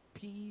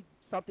PSP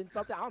something.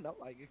 I don't know.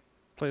 Like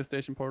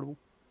PlayStation Portable.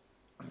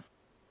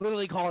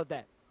 literally call it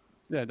that.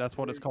 Yeah, that's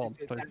what it's called.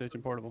 That's-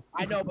 PlayStation Portable.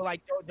 I know, but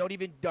like don't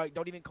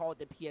even call it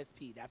the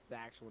PSP. That's the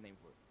actual name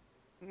for it.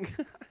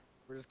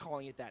 We're just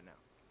calling it that now.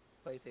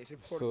 PlayStation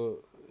 4. So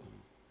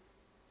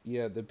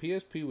yeah, the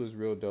PSP was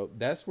real dope.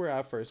 That's where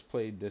I first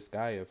played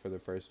Disgaea for the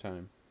first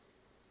time.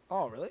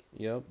 Oh, really?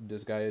 Yep,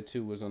 Disgaea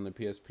 2 was on the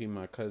PSP.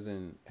 My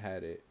cousin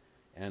had it,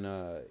 and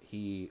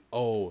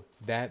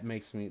that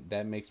makes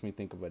me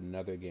think of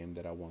another game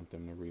that I want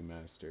them to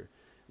remaster.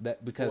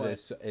 That because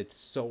What? it's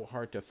so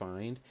hard to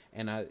find,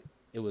 and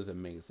it was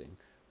amazing.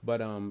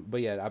 But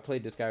yeah, I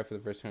played Disgaea for the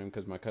first time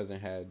because my cousin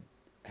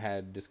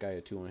had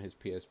Disgaea 2 on his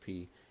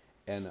PSP,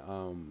 and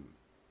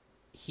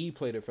he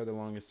played it for the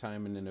longest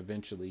time, and then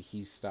eventually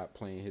he stopped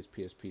playing his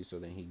PSP, so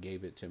then he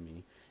gave it to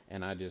me,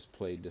 and I just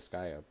played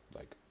Disgaea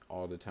like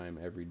all the time,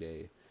 every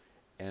day.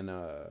 and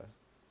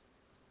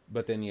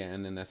but then yeah,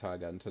 and then that's how I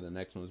got into the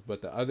next ones.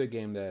 But the other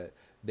game that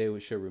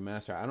should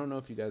remaster, I don't know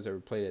if you guys ever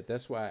played it.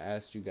 That's why I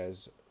asked you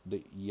guys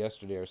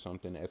yesterday or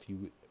something if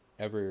you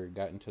ever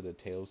got into the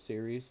Tales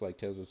series, like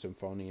Tales of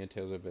Symphonia,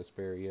 Tales of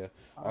Vesperia,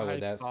 all of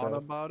I that thought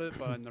stuff. about it,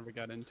 but I never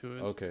got into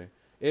it. Okay.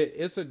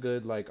 It's a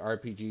good like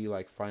RPG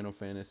like Final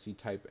Fantasy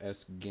type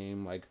esque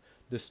game. Like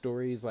the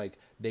stories like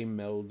they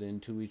meld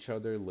into each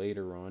other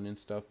later on and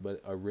stuff,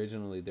 but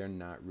originally they're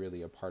not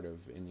really a part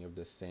of any of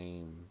the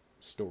same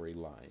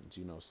storylines.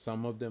 You know,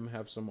 some of them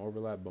have some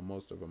overlap, but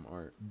most of them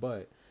aren't.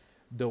 But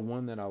the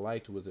one that I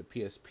liked was a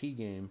PSP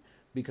game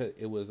because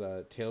it was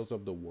Tales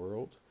of the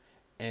World,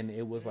 and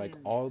it was like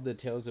Mm. all the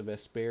Tales of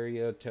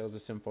Vesperia, Tales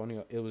of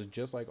Symphonia. It was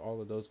just like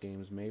all of those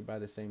games made by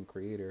the same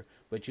creator,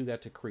 but you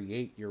got to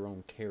create your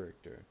own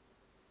character,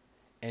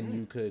 and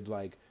you Mm. could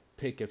like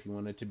pick if you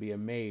wanted to be a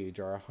mage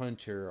or a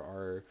hunter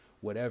or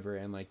whatever,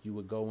 and like you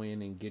would go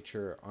in and get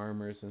your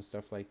armors and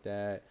stuff like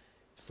that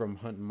from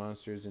hunting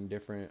monsters in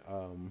different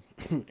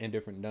in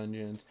different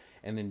dungeons,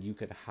 and then you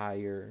could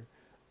hire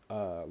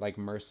like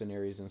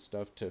mercenaries and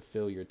stuff to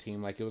fill your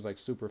team. Like it was like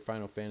super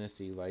Final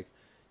Fantasy, like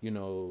you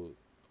know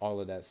all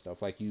of that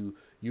stuff. Like you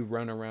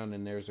run around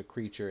and there's a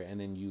creature, and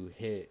then you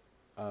hit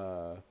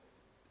uh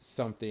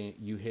something,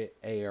 you hit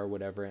A or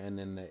whatever, and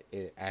then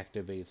it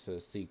activates a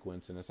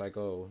sequence, and it's like,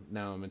 oh,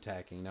 now I'm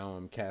attacking, now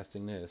I'm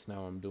casting this,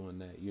 now I'm doing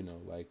that. You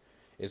know, like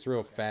it's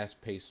real Okay.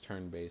 fast paced,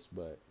 turn based,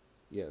 but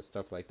yeah,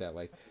 stuff like that.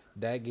 Like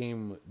that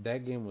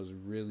game was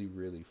really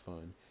really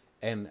fun.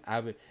 And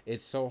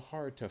it's so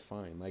hard to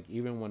find. Like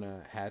even when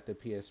I had the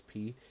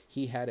PSP,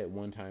 he had it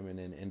one time and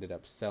then ended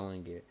up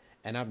selling it,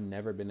 and I've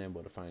never been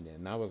able to find it.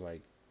 And that was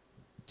like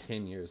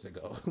 10 years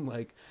ago.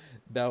 Like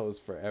that was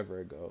forever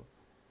ago.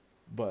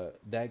 But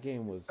that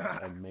game was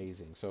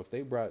amazing. So if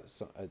they brought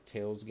a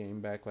Tales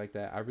game back like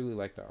that, I really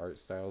like the art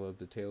style of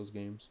the Tales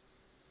games.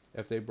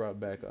 If they brought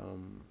back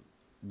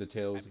the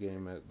Tales That'd be sick.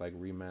 game at like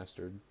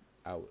remastered,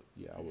 I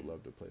would Mhm.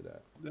 love to play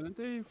that. Didn't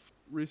they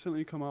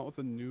recently come out with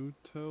a new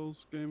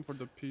Tales game for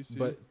the PC?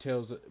 But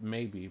Tales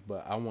maybe,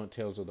 but I want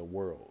Tales of the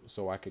World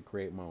so I could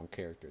create my own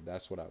character.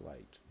 That's what I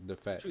liked. The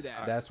fact True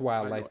that. that's why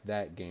I I know. liked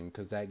that game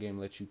because that game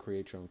lets you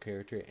create your own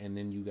character and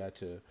then you got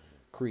to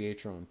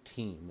create your own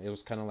team. It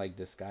was kind of like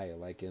Disgaea.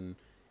 Like in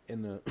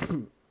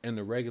the in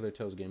the regular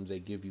Tales games, they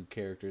give you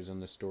characters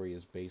and the story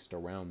is based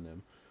around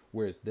them.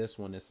 Whereas this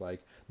one, it's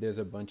like there's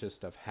a bunch of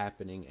stuff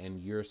happening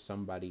and you're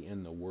somebody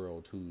in the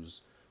world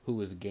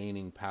who is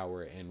gaining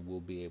power and will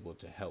be able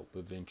to help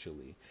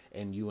eventually,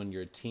 and you and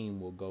your team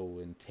will go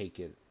and take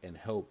it and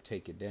help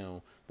take it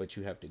down, but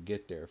you have to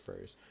get there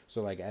first.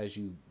 So like as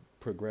you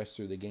progress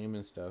through the game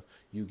and stuff,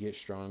 you get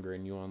stronger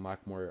and you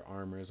unlock more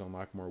armors,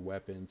 unlock more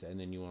weapons, and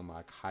then you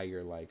unlock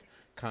higher like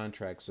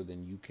contracts, so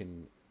then you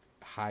can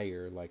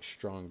hire like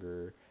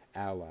stronger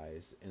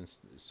allies, and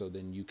so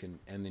then you can,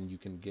 and then you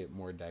can get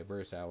more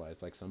diverse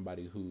allies, like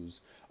somebody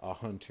who's a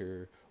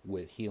hunter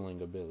with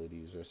healing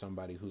abilities, or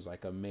somebody who's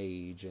like a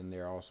mage and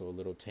they're also a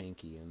little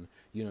tanky, and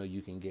you know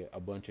you can get a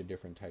bunch of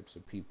different types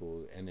of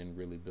people and then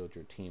really build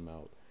your team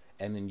out.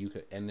 And then you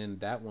could, and then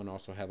that one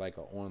also had like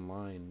an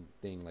online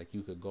thing, like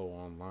you could go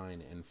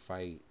online and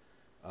fight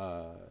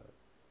uh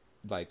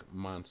like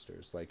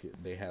monsters, like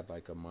they had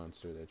like a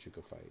monster that you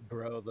could fight.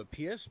 Bro, the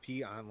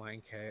PSP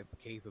online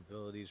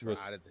capabilities were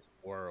out Was of this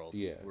world.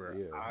 yeah, Were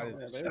yeah, out Oh of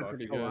yeah, this they were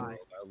pretty fucking Oh, good. I.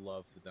 world. I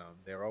loved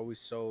them. They're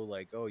always so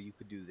like, oh, you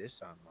could do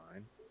this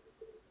online.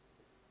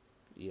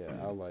 yeah.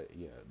 I like,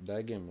 yeah,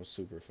 that game was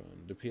super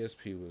fun. The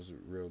PSP was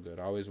real good.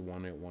 I always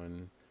wanted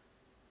one.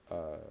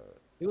 uh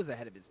It was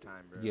ahead of its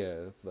time, bro.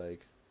 yeah,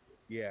 like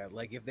Yeah,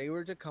 like if they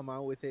were to come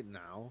out with it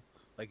now,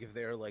 like if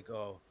they're like,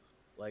 oh,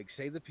 like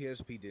say the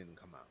PSP didn't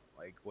come out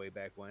like way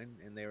back when,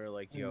 and they were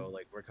like, yo, Mhm.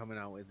 like we're coming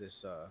out with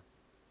this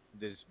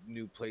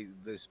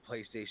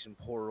PlayStation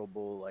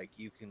Portable, like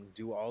you can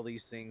do all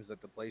these things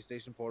that the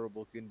PlayStation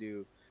Portable can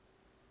do.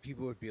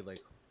 People would be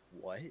like,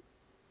 what?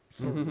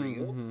 For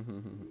real?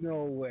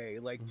 No way.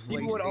 Like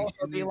People would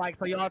also be PlayStation. like,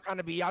 "So y'all trying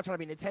to be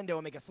Nintendo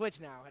and make a Switch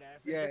now?" And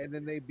that's Yeah, and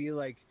then they'd be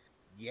like,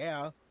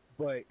 "Yeah,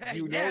 but Hey,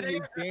 you know yeah,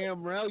 you're nigga.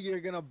 damn well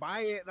you're gonna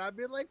buy it." And I'd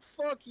be like,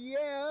 "Fuck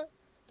yeah!"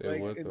 they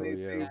Like, would and though,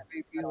 yeah.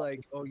 they'd be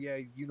like, "Oh yeah,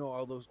 you know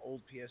all those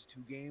old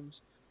PS2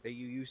 games that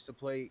you used to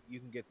play? You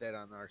can get that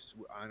on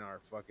on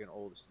our fucking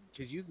oldest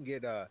because you can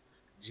get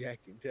Jack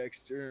and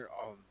Dexter,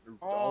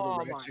 all the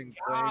Oh my Ratchet and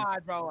Clank,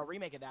 god, bro! A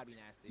remake of that'd be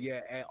nasty.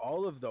 yeah, and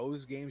all of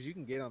those games you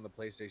can get on the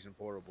PlayStation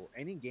Portable.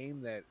 Any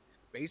game that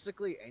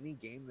basically any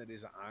game that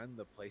is on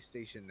the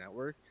PlayStation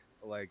Network,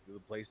 like the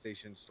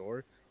PlayStation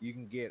Store, you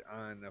can get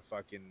on a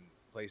fucking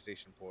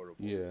PlayStation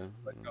Portable. Yeah.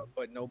 But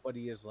but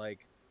nobody is like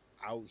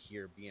out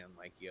here being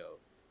like, "Yo,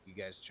 you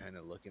guys trying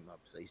to look at my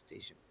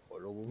PlayStation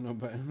Portable?" No,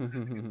 but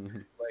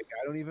Like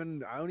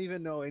I don't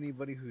even know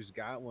anybody who's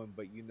got one,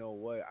 but you know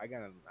what? I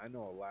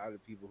know a lot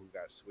of people who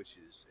got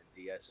Switches and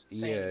DSs.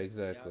 yeah, Same.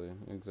 Yep. exactly,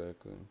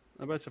 exactly.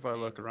 I bet you if I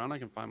look Same. around, I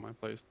can find my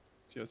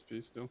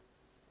PSP still,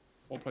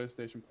 or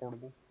PlayStation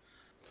Portable.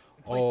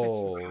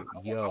 PlayStation. Oh,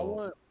 I yo.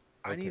 want.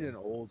 I need Okay. an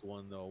old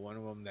one though. One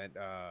of them that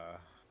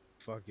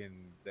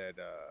fucking that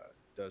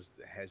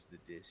has the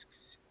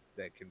discs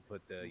that can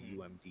put the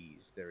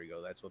UMDs. There we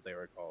go. That's what they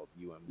were called,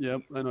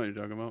 Yep, UMDs. I know what you're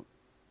talking about.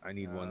 I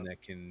need one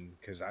that can,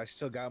 because I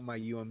still got my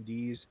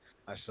UMDs.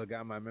 I still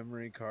got my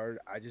memory card.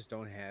 I just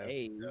don't have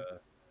Hey,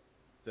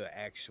 the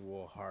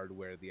actual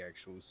hardware, the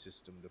actual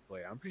system to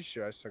play. I'm pretty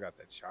sure I still got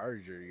the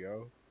charger,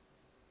 yo.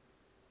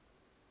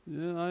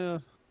 Yeah,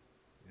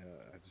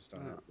 Yeah, I just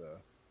don't have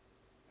the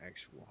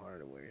actual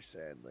hardware,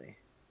 sadly.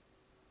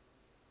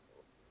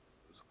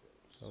 It was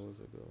That close. was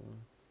a good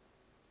one.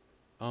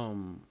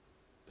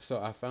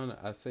 So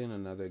I seen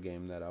another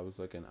game that I was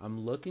looking. I'm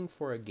looking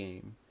for a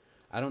game.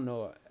 I don't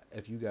know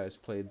if you guys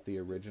played the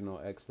original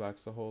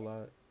Xbox a whole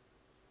lot,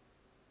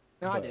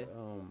 no, I but did.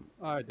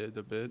 I did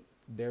a bit.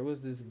 there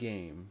was this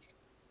game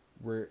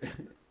where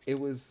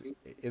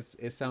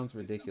it sounds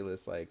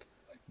ridiculous like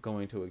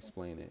going to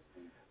explain it,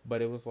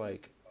 but it was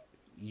like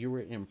you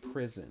were in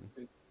prison,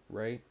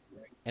 right?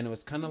 And it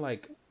was kind of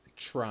like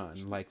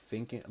Tron, like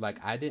thinking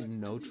like I didn't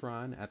know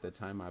Tron at the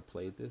time I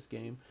played this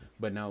game,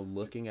 but now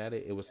looking at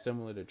it, it was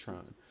similar to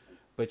Tron.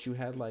 But you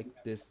had like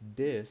this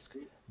disc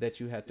that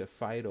you had to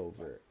fight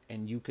over,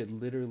 and you could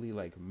literally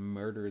like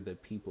murder the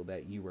people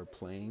that you were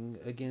playing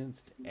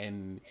against,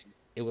 and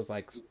it was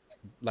like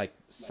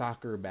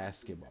soccer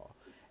basketball.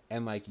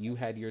 And like you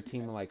had your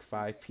team of like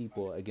 5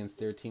 people against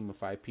their team of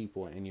 5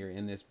 people, and you're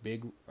in this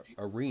big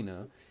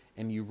arena,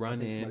 and you I run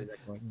think in, somebody's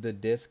echoing. the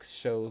disc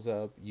shows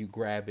up, you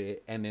grab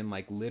it, and then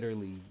like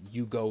literally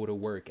you go to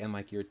work, and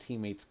like your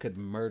teammates could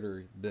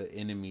murder the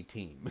enemy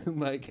team.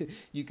 Like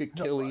you could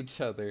The kill fuck?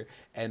 each other,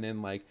 and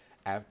then like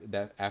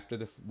after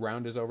the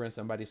round is over and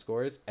somebody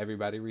scores,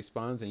 everybody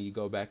responds, and you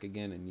go back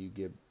again and you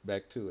get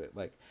back to it.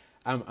 Like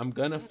I'm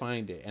gonna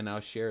find it and I'll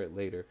share it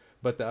later.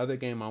 But the other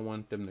game I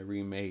want them to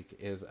remake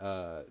is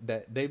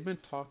that they've been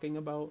talking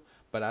about,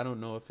 but I don't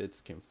know if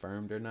it's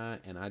confirmed or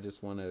not, and I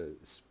just want to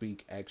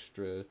speak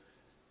extra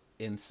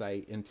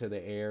insight into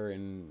the air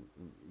and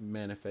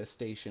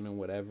manifestation and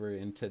whatever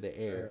into the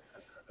air.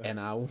 And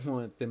I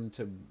want them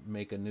to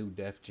make a new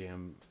Def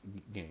Jam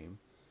game.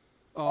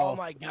 Oh Oh,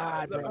 my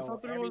god, I bro!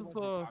 thought there was Everyone's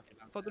been talking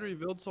I about thought they that.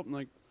 revealed something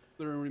like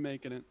they're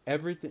remaking it.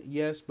 Everything,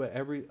 yes, but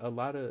a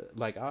lot of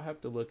like I'll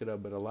have to look it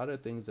up, but a lot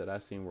of things that I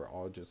seen were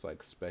all just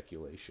like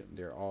speculation.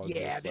 They're all Yeah,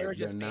 just they were like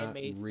they're just fan not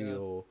made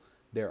stuff. real.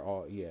 They're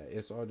all, yeah,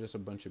 it's all just a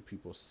bunch of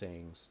people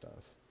saying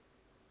stuff.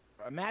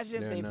 Imagine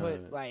if They're they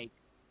put not. like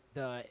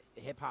the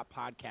hip hop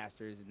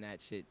podcasters and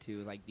that shit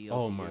too, like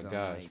Oh DLC or my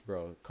something. gosh, Like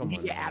bro, come you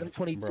on get now, Adam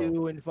bro.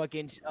 22 and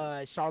fucking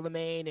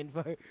Charlemagne and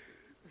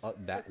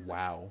That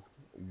wow,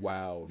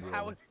 wow,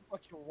 that bro, would be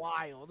fucking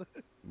wild.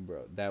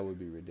 bro, that would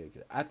be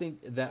ridiculous. I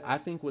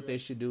think what they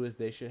should do is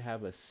they should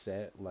have a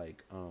set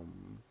like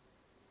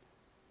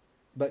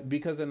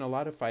because in a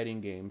lot of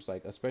fighting games,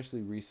 like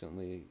especially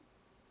recently,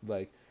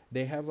 like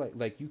they have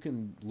like you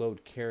can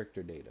load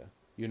character data,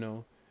 you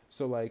know.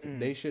 So like Mm.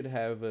 they should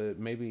have a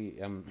maybe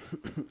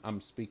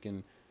I'm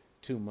speaking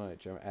too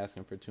much or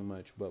asking for too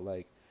much, but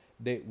like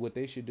they what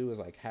they should do is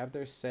like have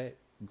their set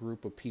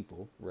group of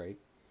people, right?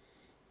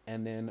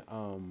 And then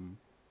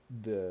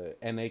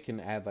and they can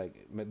add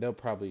like they'll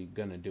probably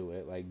gonna do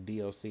it like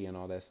DLC and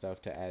all that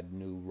stuff to add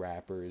new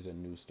rappers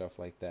and new stuff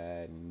like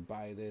that, and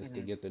buy this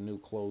to Mhm. get the new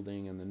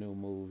clothing and the new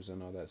moves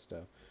and all that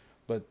stuff.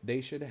 But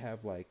they should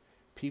have like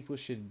people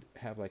should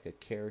have like a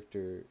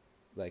character,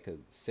 like a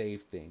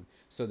save thing,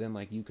 so then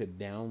like you could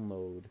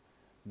download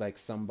like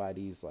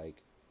somebody's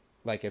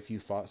like if you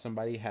fought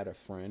somebody, had a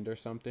friend or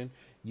something,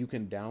 you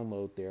can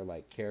download their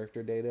like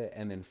character data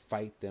and then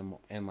fight them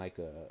in like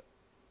a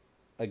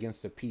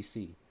against a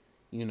PC,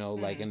 you know,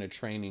 like Mhm. in a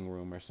training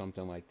room or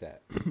something like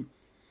that.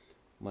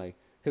 Like,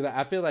 because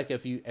I feel like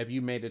if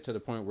you made it to the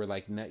point where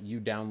like you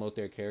download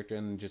their character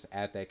and just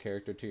add that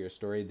character to your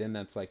story, then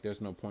that's like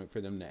there's no point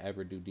for them to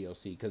ever do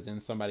DLC. Because then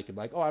somebody could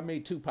be like, oh, I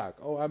made Tupac,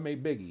 oh, I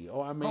made Biggie,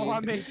 oh, I Oh, I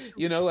made, made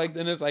you know, like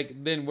then it's like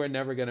then we're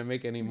never gonna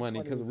make any too money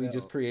funny because as we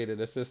just hell. created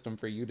a system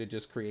for you to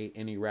just create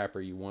any rapper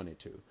you wanted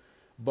to.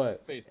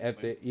 But if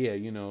Basically. they, yeah,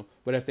 you know,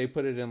 but if they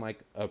put it in like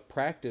a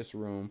practice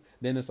room,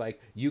 then it's like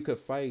you could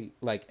fight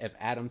like if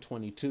Adam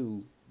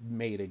 22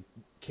 made a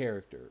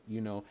character,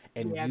 you know,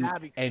 and Yeah, you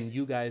that'd be and crazy.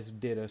 you guys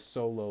did a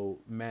solo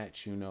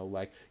match, you know,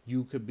 like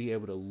you could be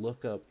able to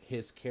look up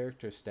his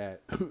character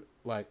stat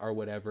like or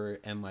whatever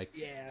and like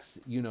Yeah.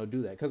 you know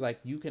do that cuz like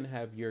you can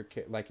have your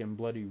like in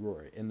Bloody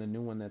Roar in the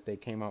new one that they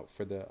came out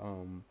for the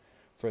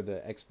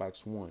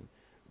Xbox 1,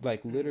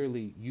 like Mhm.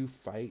 literally you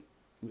fight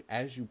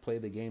as you play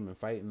the game and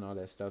fight and all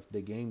that stuff,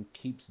 the game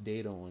keeps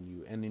data on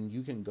you, and then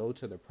you can go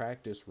to the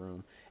practice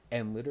room,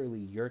 and literally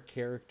your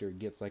character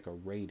gets like a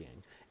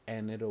rating,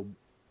 and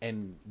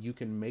you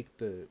can make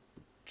the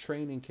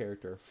training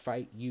character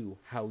fight you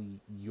how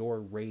your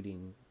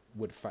rating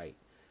would fight.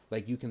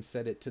 Like you can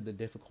set it to the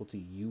difficulty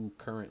you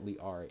currently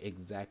are,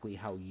 exactly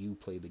how you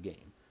play the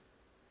game.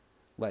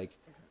 Like,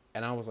 Okay.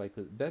 and I was like,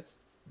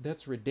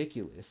 that's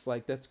ridiculous.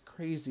 Like that's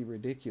crazy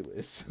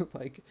ridiculous.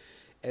 Like,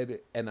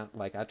 and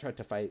I tried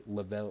to fight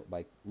Lavelle,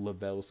 like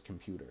Lavelle's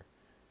computer,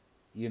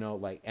 you know,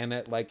 like, and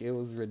it, like, it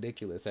was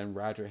ridiculous, and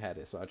Roger had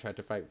it, so I tried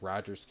to fight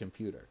Roger's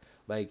computer,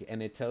 like,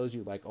 and it tells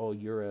you like, oh,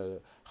 you're a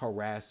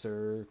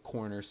harasser,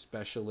 corner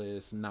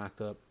specialist,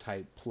 knock-up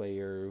type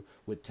player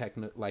with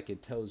techno, like,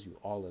 it tells you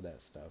all of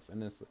that stuff,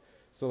 and it's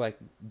so like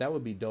that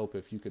would be dope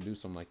if you could do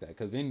something like that,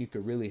 because then you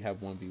could really have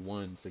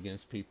 1v1s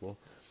against people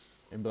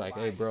and be like,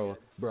 hey, Like,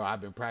 bro, I've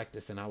been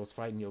practicing. I was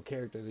fighting your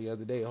character the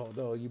other day. Hold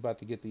on, you about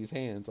to get these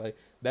hands like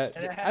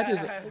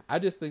that. I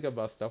just think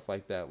about stuff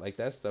like that. Like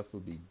that stuff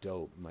would be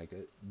dope. Like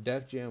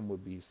Def Jam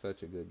would be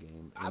such a good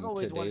game I've in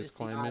always wanted to today's see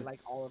climate. like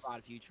all of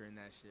Odd Future in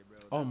that shit, bro.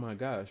 Oh That would my be dope.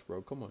 gosh,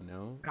 bro, come on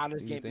now.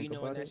 Childish You think Gambino in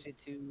about that it? shit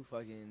too.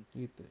 Fucking.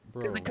 Cause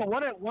Bro.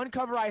 like one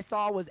cover I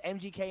saw was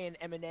MGK and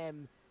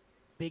Eminem,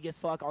 big as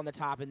fuck on the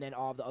top, and then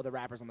all the other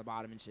rappers on the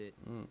bottom and shit.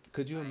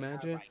 Could you Like, I was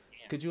imagine? like,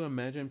 damn. Could you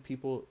imagine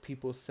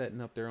people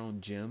setting up their own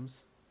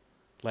gyms?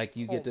 Like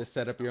you Oh get to my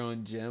set up your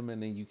own gym,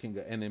 and then you can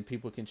go, and then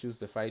people can choose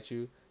to fight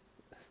you.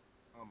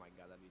 Oh my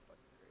god, that'd be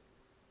fucking crazy.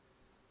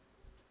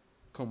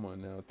 Come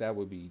on now, that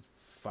would be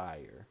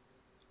fire.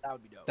 That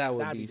would be dope. That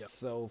would That'd be dope.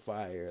 so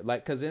fire.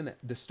 Like, cause then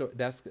the story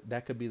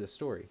that could be the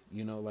story.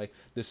 You know, like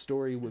the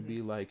story would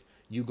be like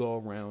you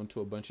go around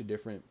to a bunch of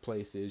different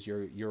places.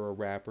 You're a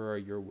rapper, or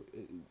you're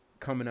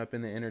coming up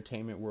in the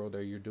entertainment world,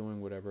 or you're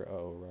doing whatever.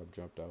 Oh, Rob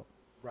jumped out.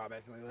 Rob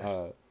accidentally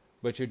left.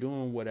 But you're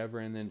doing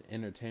whatever in the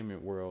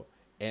entertainment world,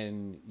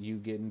 and you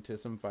get into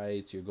some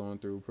fights. You're going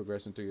through,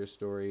 progressing through your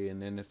story,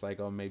 and then it's like,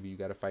 oh, maybe you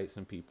got to fight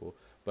some people.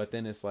 But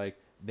then it's like,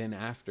 then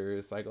after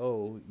it's like,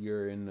 oh,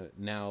 you're in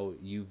now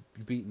you've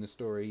beaten the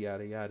story,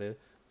 yada yada.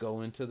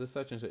 Go into the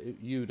such and such.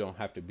 You don't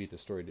have to beat the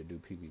story to do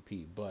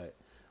PvP, but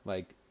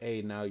like,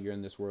 hey, now you're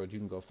in this world. You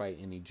can go fight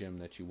any gym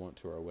that you want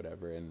to, or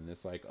whatever. And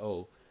it's like,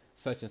 oh,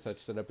 such and such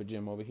set up a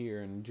gym over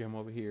here and gym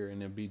over here,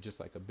 and it'd be just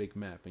like a big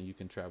map, and you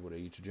can travel to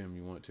each gym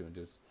you want to and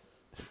just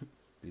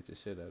beat the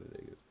shit out of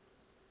niggas.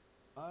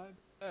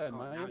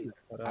 now you-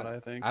 I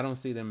think. I don't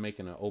see them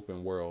making an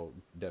open world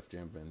Def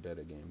Jam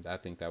Vendetta game. I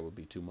think that would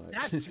be too much.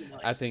 That's too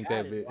much. I think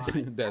That that is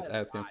be, wild. that's That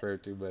is asking wild. for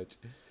too much.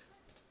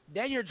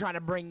 Then you're trying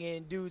to bring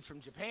in dudes from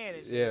Japan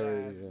and shit.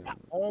 Yeah.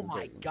 Oh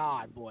my Exactly.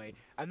 god, boy!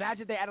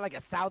 Imagine they added like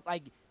a South,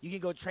 like you can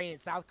go train in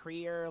South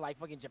Korea or like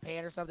fucking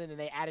Japan or something, and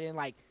they added in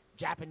like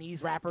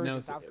Japanese rappers Now,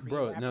 and South Korean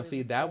bro, rappers now and see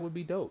stuff. that would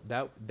be dope.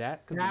 That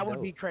could That be would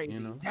dope, be crazy. You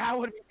know, That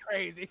would be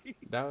crazy.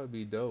 that would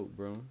be dope,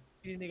 bro.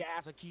 You nigga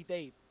ass with Keith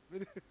Ape.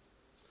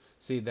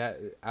 See that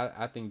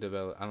I think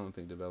I don't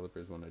think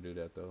developers want to do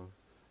that though.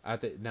 I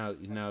think now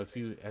if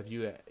you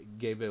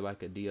gave it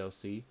like a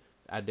DLC,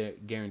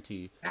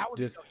 guarantee That would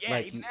be just dope. Yeah,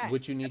 like even that.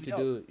 what you need That'd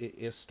to be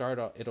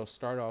do it'll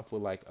start off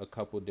with like a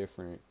couple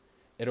different,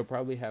 it'll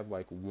probably have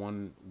like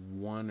one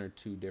or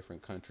two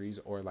different countries,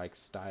 or like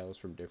styles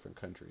from different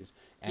countries,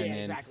 and Yeah,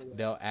 then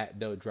exactly.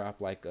 they'll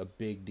drop like a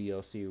big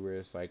DLC where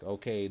it's like,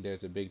 okay,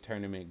 there's a big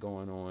tournament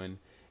going on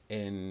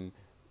in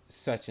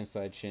such and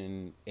such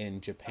in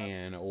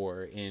Japan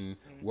or in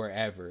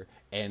wherever,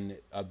 and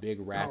a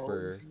big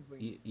rapper,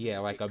 yeah,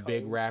 like a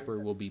big rapper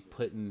will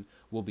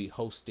be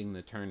hosting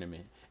the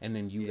tournament, and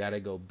then you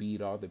gotta go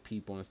beat all the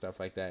people and stuff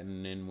like that,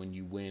 and then when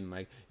you win,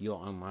 like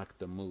you'll unlock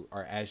the move,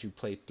 or as you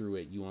play through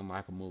it, you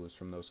unlock moves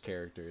from those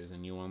characters,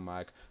 and you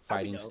unlock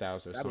fighting dope.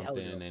 styles or That'd be hella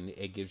something, dope. and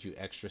it gives you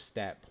extra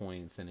stat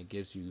points, and it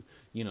gives you,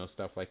 you know,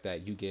 stuff like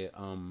that. You get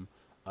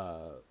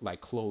like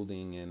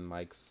clothing and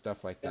like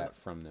stuff like that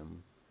from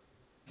them.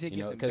 To You get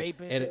know, some because vape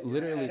and it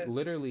shit.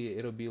 literally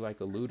it'll be like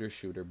a looter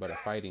shooter, but a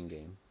fighting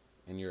game,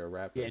 and you're a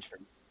rapper. Yeah, true.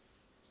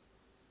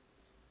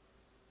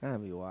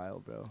 That'd be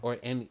wild, bro. Or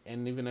and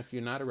even if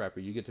you're not a rapper,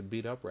 you get to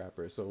beat up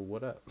rappers. So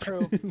what up?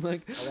 True.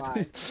 Like, A lot.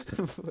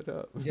 what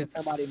up? Just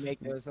somebody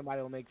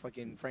will make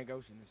fucking Frank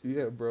Ocean and shit.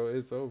 Yeah, bro,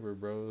 it's over,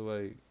 bro.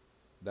 Like,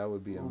 that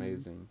would be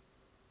amazing.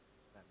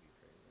 That'd be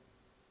crazy.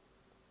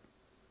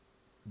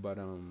 But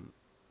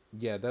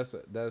yeah,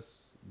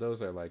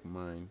 those are like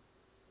mine.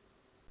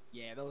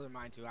 Yeah, those are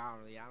mine too. I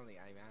don't think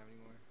I even have any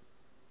more.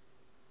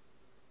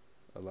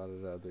 A lot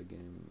of the other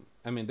game.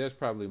 I mean, there's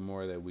probably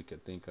more that we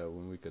could think of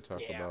when we could talk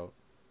Yeah. about.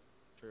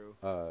 True.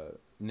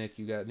 Nick,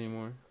 you got any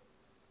more?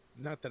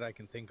 Not that I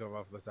can think of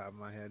off the top of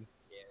my head.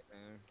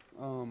 Yeah,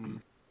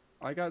 man.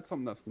 I got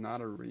something that's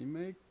not a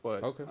remake,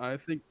 but Okay. I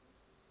think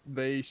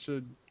they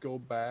should go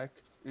back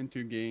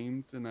into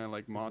games and add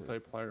like Is it-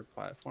 multiplayer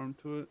platform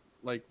to it.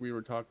 Like we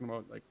were talking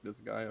about, like this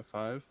Gaia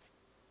 5.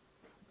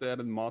 If they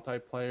added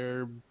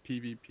multiplayer,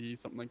 PvP,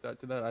 something like that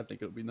to that, I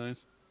think it would be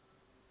nice.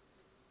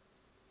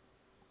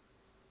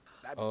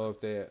 That'd be Oh, if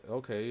they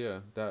okay,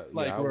 yeah, that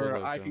Like yeah, I would where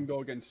like I to. can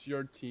go against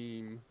your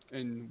team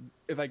and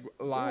it's like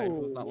live.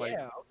 It's not like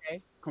yeah,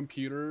 okay.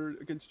 computer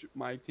against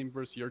my team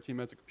versus your team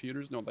as a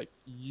computers. No, like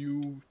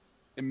you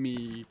and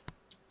me,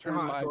 turn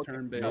by Okay.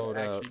 turn based, Load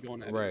up. actually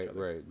going at each Right, other.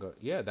 right. Go,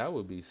 yeah, that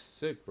would be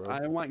sick, bro.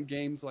 I want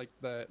games like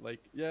that. Like,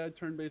 yeah,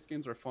 turn-based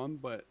games are fun,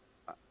 but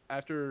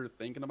after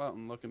thinking about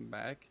and looking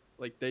back,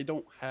 like they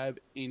don't have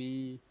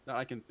any that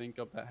I can think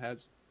of that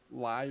has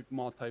live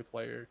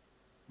multiplayer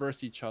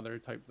versus each other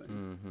type thing.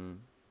 Mm-hmm.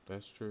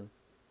 That's true.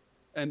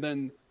 And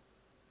then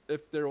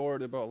if they're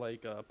worried about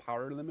like a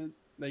power limit,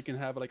 they can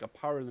have like a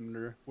power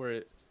limiter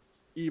where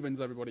evens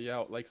everybody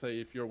out. Like say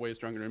if you're way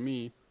stronger than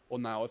me, well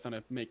now it's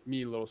gonna make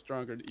me a little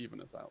stronger to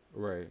even us out.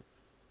 Right.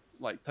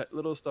 Like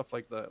little stuff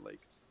like that.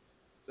 Like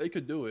they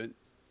could do it.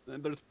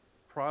 And there's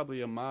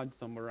probably a mod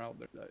somewhere out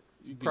there that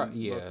you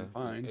can look Yeah. and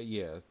find.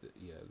 Yeah.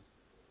 Yeah.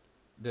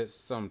 That's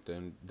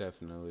something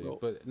definitely. So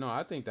But no,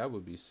 I think that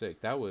would be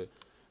sick. That would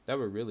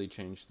really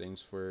change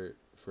things for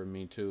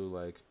me too.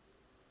 Like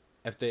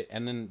if they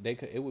and then they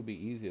could, it would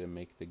be easy to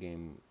make the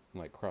game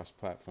like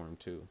cross-platform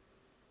too.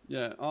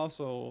 yeah,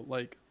 also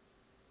like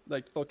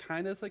so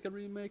kind of like a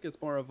remake.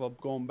 It's more of a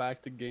going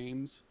back to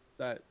games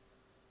that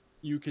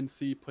you can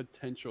see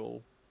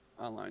potential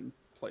online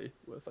play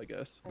with, I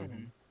guess.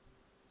 Mm-hmm.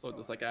 So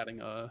just like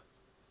adding a,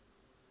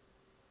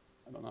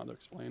 I don't know how to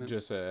explain it.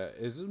 Just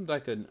is it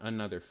like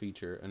another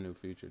feature, a new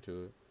feature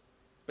to it?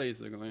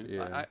 Basically,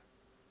 Yeah. I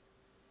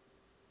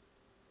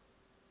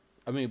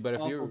I mean, but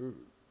if also. you're,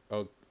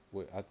 oh,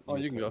 wait, Oh,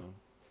 you you can cut go. me off.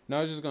 No,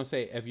 I was just gonna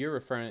say if you're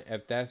referring,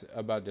 if that's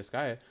about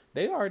Disgaea,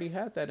 they already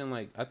had that in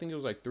like I think it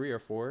was like three or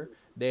four.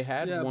 They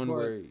had Yeah, one but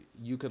where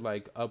you could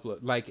like upload.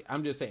 Like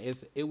I'm just saying,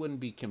 it wouldn't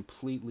be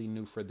completely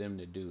new for them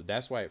to do.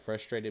 That's why it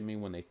frustrated me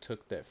when they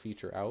took that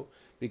feature out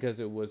because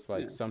it was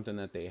like yeah, something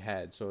that they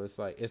had. So it's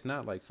like it's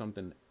not like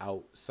something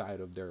outside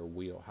of their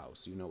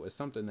wheelhouse. You know, it's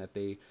something that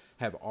they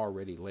have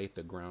already laid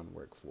the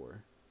groundwork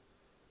for.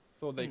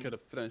 so they Hmm. could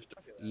have finished it.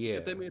 I feel that.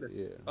 If Yeah, they made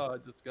yeah, a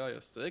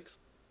Disgaea 6,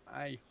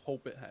 I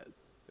hope it has.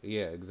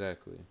 yeah,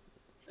 exactly.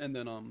 And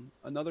then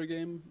another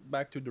game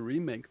back to the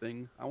remake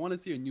thing. I want to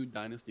see a new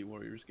Dynasty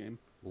Warriors game.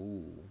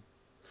 Ooh.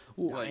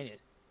 Ooh, Like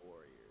Dynasty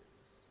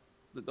Warriors.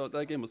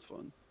 that game was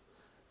fun.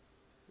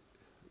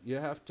 you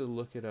have to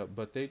look it up,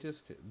 but they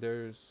just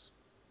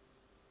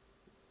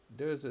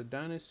there's a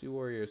Dynasty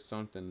Warriors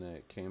something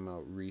that came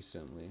out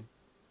recently.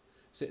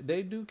 So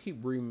they do keep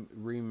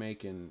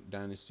remaking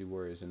Dynasty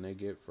Warriors, and they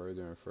get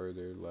further and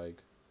further.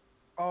 Like,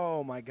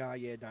 Oh my god,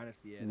 yeah,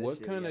 Dynasty. Yeah,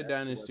 what kind of that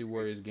shit was Dynasty crazy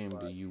Warriors as game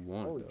do fuck. you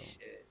want Holy though?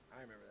 shit,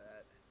 I remember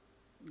that.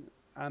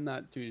 I'm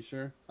not too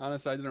sure.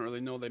 Honestly, I didn't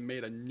really know they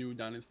made a new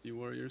Dynasty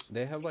Warriors.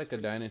 They have like a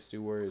Extreme. Dynasty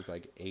Warriors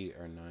like 8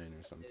 or 9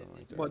 or something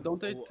like It's But that. really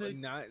don't they Well, take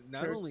not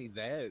character? only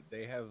that,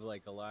 they have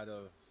like a lot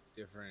of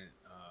different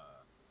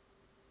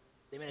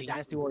they made a theme-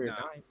 Dynasty Warriors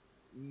not 9.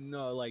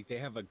 no, like they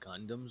have a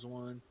Gundams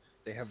one.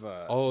 They have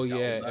a Oh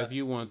yeah, Zelda. if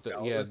you want the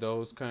yeah Zelda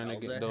those kind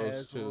of Zelda those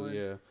has two, one,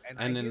 yeah, and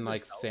I and then hear the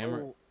like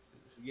Samurai. Zelda.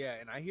 Yeah,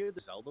 and I hear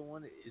the Zelda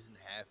one isn't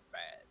half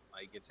bad.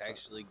 Like it's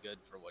actually good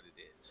for what it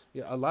is.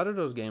 Yeah, a lot of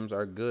those games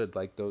are good.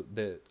 Like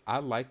the I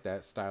like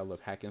that style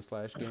of hack and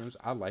slash games.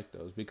 I like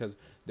those because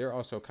they're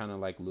also kind of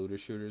like looter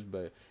shooters,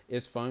 but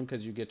it's fun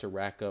because you get to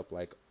rack up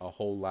like a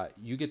whole lot.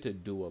 You get to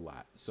do a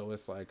lot. So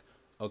it's like,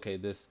 okay,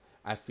 this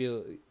I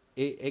feel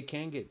it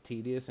can get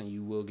tedious and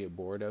you will get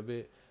bored of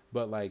it,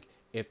 but like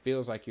it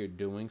feels like you're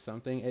doing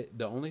something.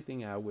 The only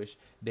thing I wish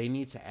they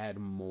need to add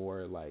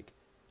more like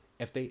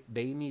if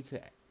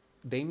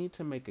they need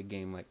to make a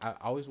game like I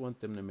always want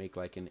them to make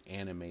like an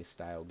anime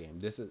style game.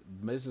 This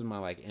is my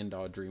like end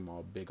all dream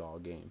all big all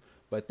game.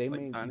 But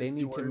Like they Dynasty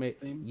need to Warriors make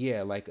theme?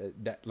 yeah like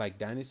that like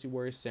Dynasty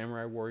Warriors,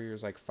 Samurai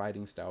Warriors like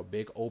fighting style,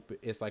 big open.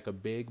 It's like a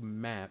big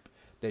map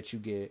that you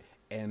get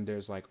and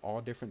there's like all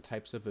different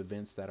types of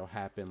events that'll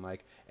happen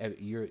like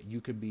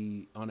you could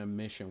be on a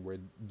mission where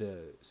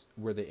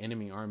the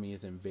enemy army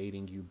is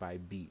invading you by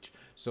beach.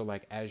 So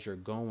like as you're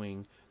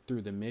going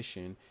through the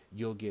mission,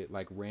 you'll get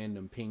like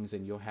random pings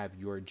and you'll have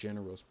your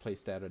generals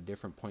placed at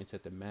different points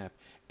at the map,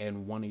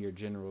 and one of your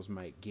generals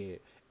might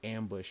get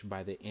ambushed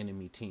by the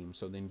enemy team.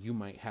 So then you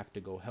might have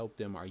to go help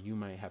them, or you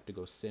might have to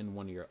go send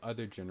one of your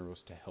other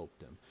generals to help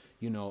them,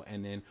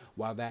 and then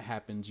while that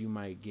happens, you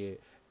might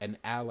get an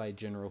allied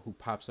general who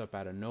pops up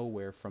out of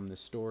nowhere from the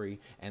story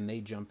and they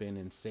jump in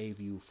and save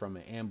you from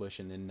an ambush,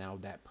 and then now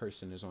that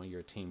person is on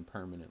your team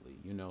permanently.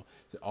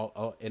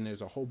 And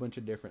there's a whole bunch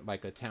of different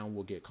like a town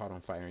will get caught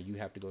on fire and you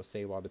have to go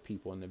save all the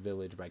people in the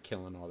village by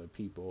killing all the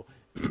people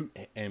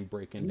and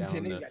breaking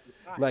down Niggas the got you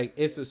hot. like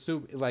it's a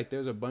super like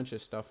there's a bunch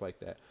of stuff like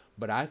that.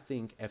 But I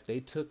think if they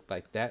took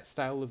like that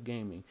style of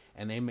gaming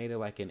and they made it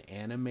like an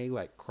anime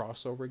like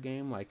crossover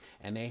game, like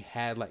and they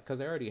had like because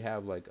they already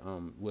have like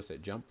what's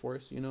it, Jump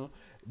Force,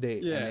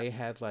 Yeah. they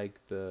had like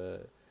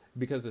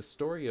because the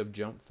story of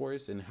Jump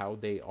Force and how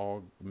they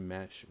all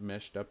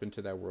meshed up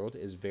into that world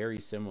is very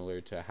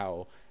similar to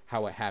how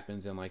it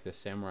happens in like the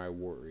Samurai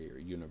Warrior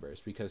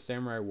universe, because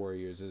Samurai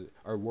Warriors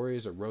or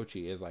Warriors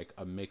Orochi is like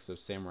a mix of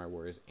Samurai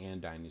Warriors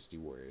and Dynasty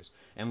Warriors,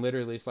 and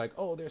literally it's like,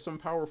 oh, there's some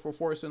powerful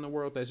force in the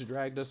world that's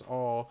dragged us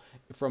all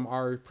from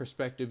our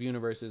perspective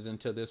universes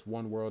into this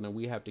one world, and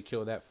we have to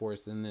kill that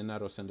force, and then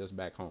that'll send us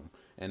back home.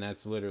 And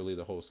that's literally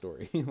the whole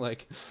story.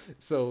 Like,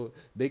 so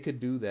they could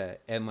do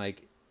that and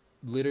like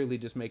literally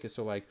just make it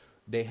so like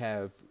they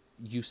have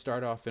you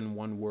start off in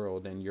one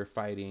world and you're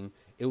fighting.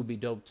 It would be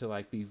dope to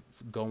like be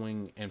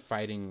going and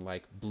fighting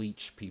like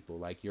Bleach people,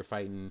 like you're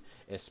fighting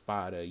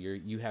Espada.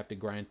 You have to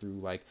grind through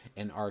like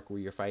an arc where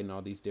you're fighting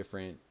all these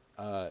different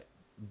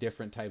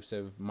types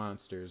of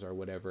monsters or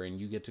whatever, and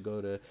you get to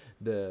go to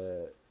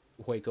the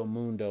Hueco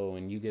Mundo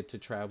and you get to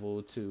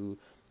travel to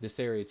the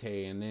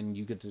Serite, and then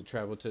you get to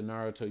travel to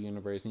Naruto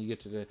universe, and you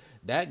get to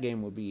that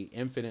game will be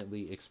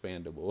infinitely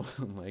expandable.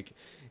 Like,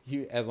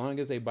 you, as long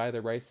as they buy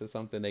the rights to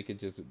something, they could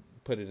just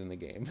put it in the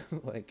game.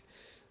 Like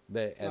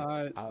that.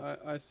 I,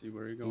 I see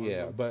where you're going,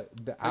 yeah, but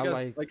but I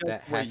like I guess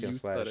that the way hack and you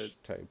said it, slash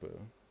type of.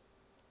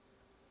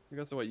 I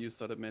guess the way you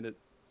said it made it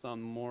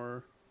sound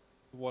more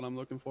what I'm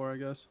looking for. I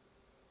guess.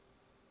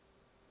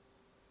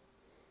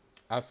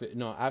 I feel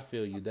no, I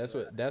feel you.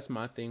 That's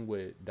my thing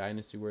with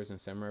Dynasty Warriors and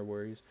Samurai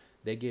Warriors.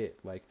 They get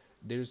like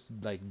there's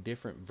like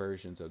different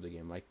versions of the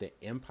game. Like the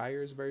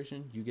Empires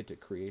version, you get to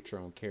create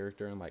your own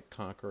character and like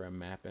conquer a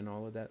map and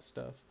all of that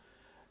stuff.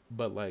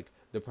 But like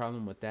the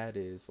problem with that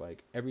is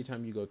like every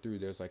time you go through,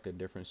 there's like a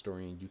different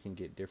story, and you can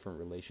get different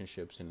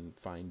relationships and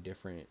find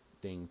different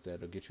things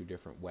that'll get you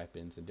different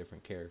weapons and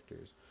different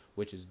characters,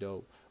 which is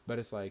dope. But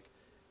it's like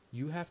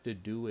you have to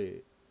do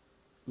it,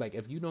 like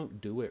if you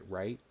don't do it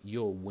right,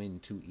 you'll win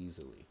too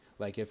easily.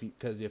 Like if you,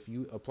 because if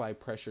you apply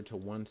pressure to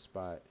one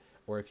spot,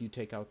 or if you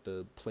take out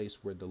the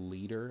place where the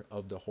leader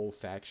of the whole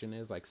faction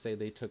is, like say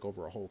they took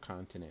over a whole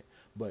continent,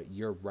 but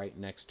you're right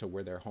next to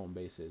where their home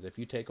base is. If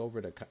you take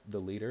over the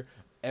leader,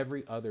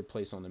 every other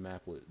place on the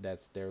map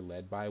that's they're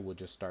led by will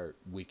just start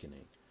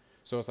weakening.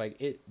 So it's like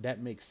it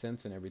that makes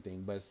sense and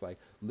everything, but it's like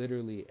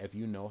literally if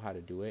you know how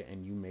to do it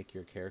and you make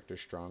your character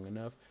strong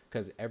enough,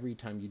 because every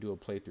time you do a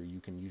playthrough, you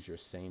can use your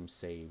same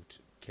saved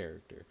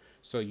character.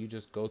 So you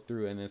just go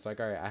through and it's like,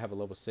 all right, I have a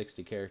level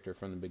 60 character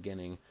from the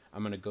beginning.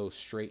 I'm gonna go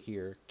straight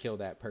here, kill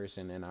that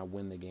person, and I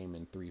win the game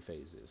in 3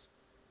 phases.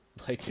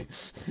 Like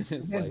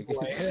it's Yes, like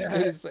boy.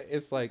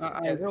 it's like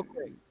I Real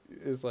quick.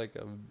 it's like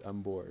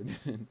I'm bored.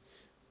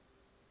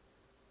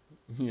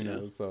 You yeah.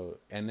 know, so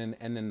and then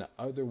the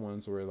other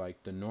ones were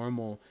like the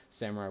normal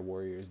Samurai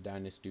Warriors,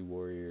 Dynasty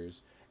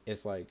Warriors.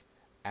 It's like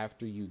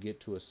after you get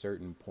to a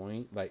certain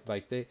point,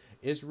 like they,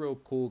 it's real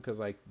cool because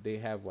like they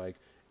have like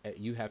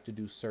you have to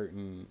do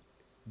certain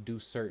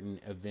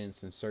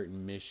events and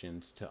certain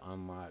missions to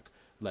unlock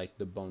like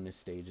the bonus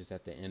stages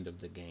at the end of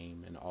the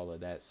game and all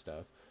of that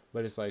stuff.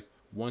 But it's like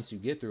once you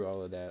get through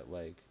all of that,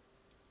 like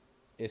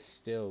it's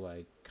still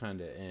like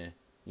kind of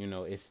you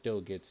know, it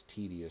still gets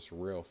tedious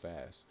real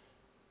fast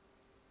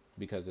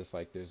because it's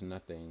like there's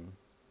nothing,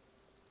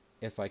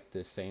 it's like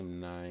the same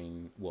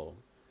nine, well,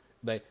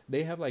 like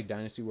they have like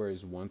Dynasty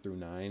Warriors 1 through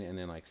 9, and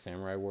then like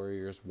Samurai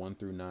Warriors 1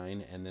 through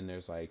 9, and then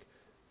there's like,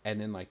 and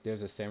then like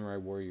there's a Samurai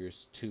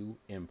Warriors 2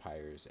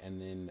 Empires,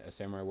 and then a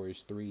Samurai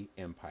Warriors 3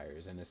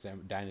 Empires, and a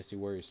Dynasty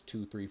Warriors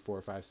 2, 3,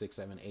 4, 5, 6,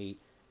 7,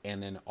 8,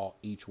 and then all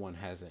each one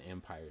has an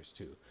Empires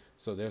too.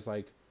 So there's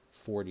like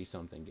 40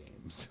 something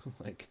games.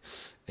 Like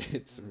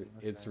it's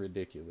Okay.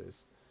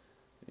 ridiculous.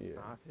 Yeah.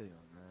 Nah, I feel you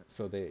on that.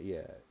 So they,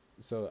 yeah.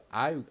 So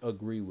I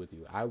agree with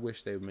you. I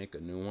wish they would make a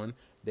new one,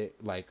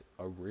 that like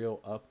a real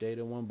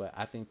updated one. But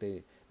I think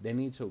they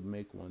need to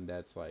make one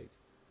that's like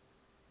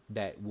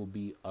that will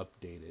be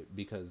updated,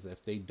 because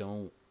if they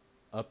don't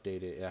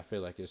update it, I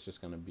feel like it's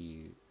just gonna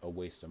be a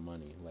waste of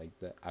money. Like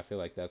that, I feel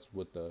like that's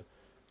what the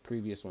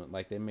previous one,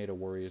 like they made a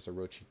Warriors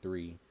Orochi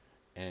 3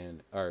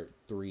 and or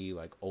 3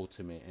 like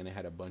ultimate, and it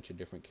had a bunch of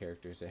different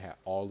characters. It had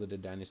all of the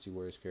Dynasty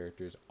Warriors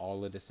characters,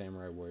 all of the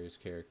Samurai Warriors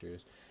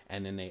characters,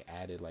 and then they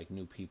added like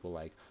new people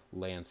like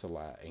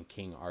Lancelot and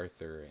King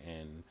Arthur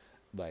and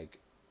like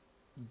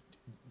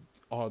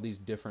all these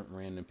different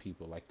random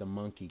people like the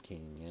Monkey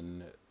King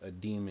and a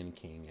Demon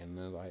King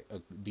and like a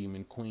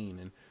Demon Queen,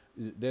 and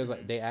there's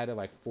like they added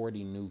like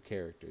 40 new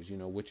characters, you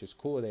know, which is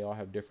cool. They all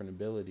have different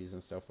abilities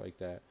and stuff like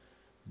that.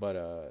 But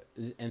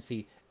and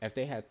see, if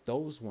they had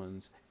those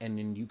ones and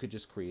then you could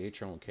just create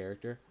your own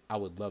character, I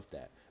would love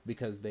that,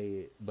 because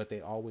they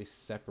always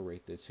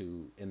separate the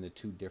two in the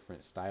two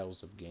different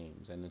styles of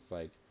games, and it's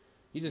like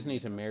you just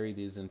need to marry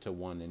these into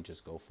one and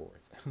just go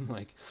forth.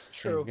 Like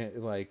True.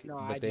 like No,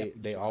 I but they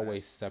definitely they get you on that.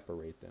 always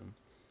separate them.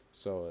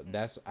 So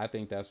that's, I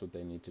think that's what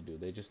they need to do.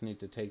 They just need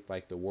to take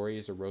like the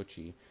Warriors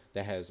Orochi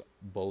that has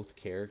both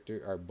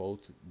character or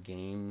both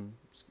games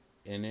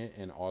in it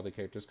and all the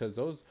characters, because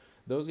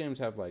those games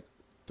have like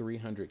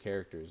 300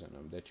 characters in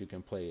them that you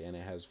can play, and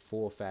it has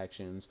full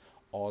factions,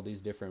 all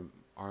these different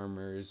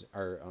armors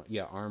or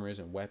yeah, armors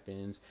and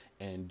weapons,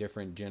 and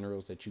different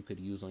generals that you could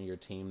use on your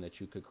team that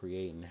you could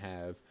create and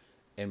have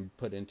and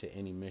put into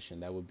any mission.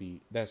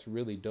 That's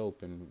really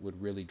dope and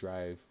would really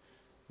drive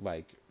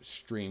like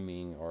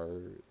streaming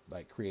or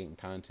like creating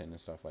content and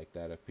stuff like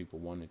that if people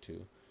wanted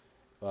to,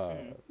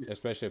 Mhm.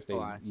 especially if Oh,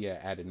 they, yeah,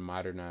 added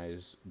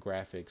modernized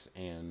graphics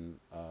and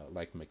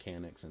like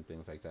mechanics and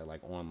things like that,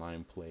 like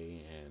online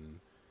play and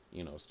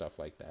you know stuff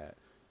like that.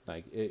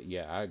 Like it,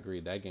 yeah, I agree.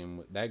 That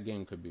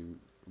game could be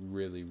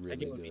really that really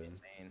game would be good.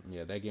 insane.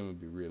 Yeah, that game would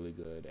be really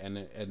good,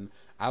 and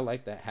I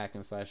like that hack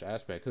and slash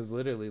aspect, because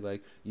literally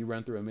like you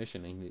run through a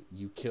mission and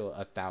you kill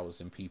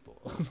 1,000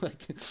 people,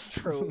 like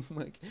True.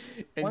 like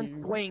and One you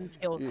swing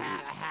kills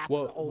yeah, half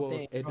the well, whole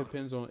thing. Ugh.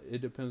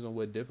 it depends on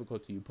what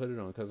difficulty you put it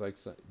on, because like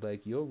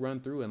like you'll run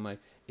through and like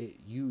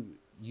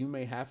you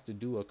may have to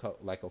do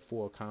like a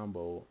full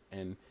combo,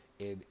 and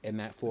in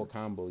that full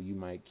combo you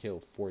might kill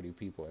 40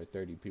 people or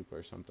 30 people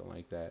or something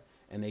like that,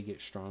 and they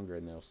get stronger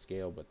and they'll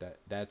scale. But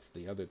that's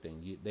the other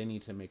thing. They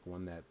need to make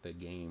one that the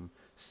game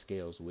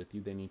scales with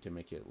you. They need to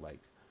make it like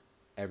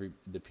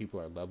the people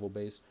are level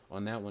based.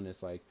 On that one,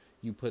 it's like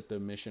you put the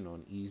mission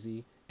on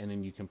easy, and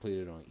then you complete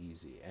it on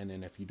easy, and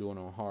then if you do it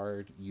on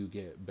hard, you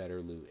get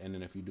better loot, and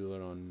then if you do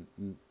it on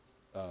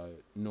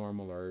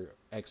normal or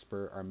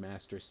expert or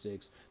master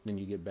 6, then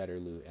you get better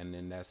loot, and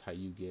then that's how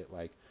you get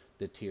like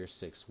the tier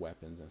 6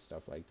 weapons and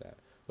stuff like that.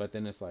 But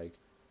then it's like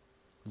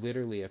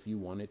literally, if you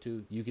wanted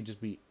to, you could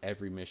just beat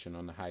every mission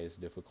on the highest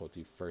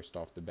difficulty first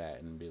off the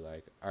bat and be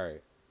like, all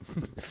right,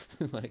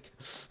 like,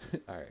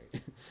 all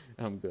right,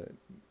 I'm good.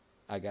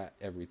 I got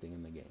everything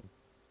in the game.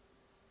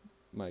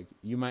 Like,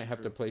 you might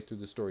have to play through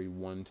the story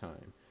one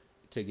time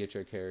to get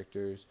your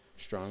characters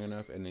strong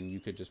enough, and then you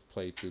could just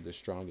play through the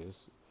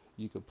strongest.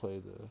 You could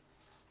play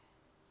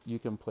you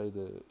can play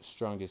the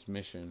strongest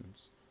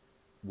missions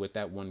with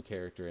that one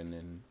character, and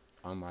then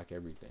unlock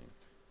everything.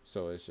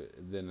 So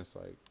then it's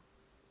like,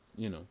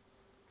 you know,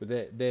 but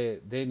they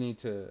need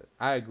to.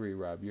 I agree,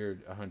 Rob. You're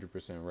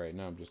 100% right.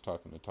 Now I'm just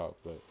talking to talk,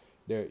 but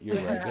you're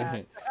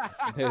right.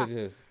 They're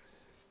just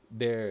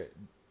they're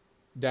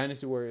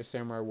Dynasty Warriors,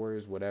 Samurai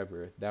Warriors,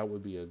 whatever. That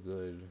would be a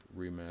good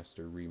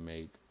remaster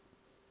remake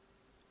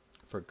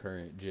for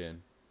current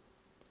gen.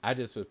 I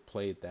just have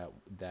played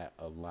that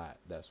a lot.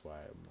 That's why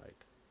I'm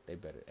like, they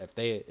better if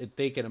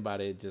thinking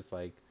about it, just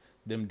like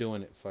them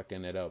doing it,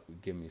 fucking it up,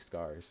 would give me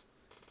scars.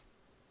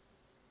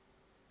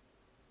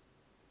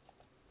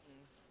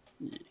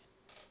 Yeah.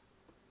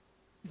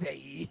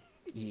 Say,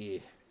 Yeah,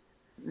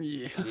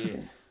 Yeah.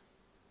 yeah.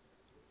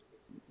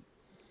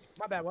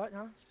 my bad. What?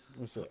 Huh?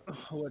 What's up?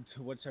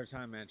 What's our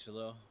time,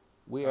 Angelo?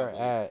 We Probably.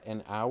 are at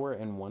an hour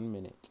and 1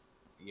 minute.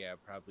 Yeah,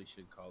 probably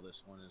should call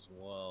this one as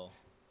well.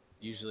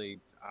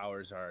 Usually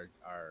ours are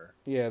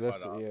Yeah,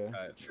 that's cut off yeah,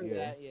 cut. True yeah.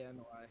 that. Yeah,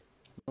 no lie.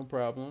 No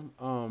problem.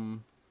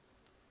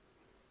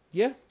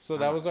 Yeah. So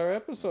that was our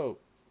episode.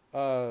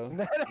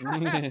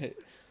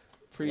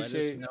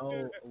 Appreciate.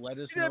 Let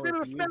us Yeah, know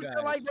people if you smash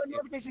the guys. like button,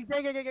 notification,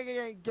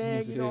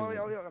 gang. You know,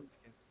 I'm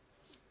just kidding.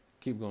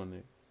 Keep going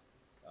there.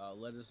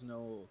 Let us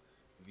know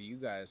if you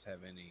guys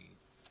have any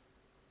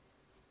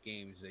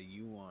games that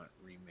you want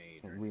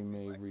remade. Or anything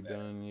Remade, like that.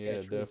 redone. Yeah,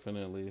 Yeah, true.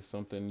 definitely.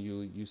 Something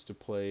you used to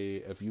play.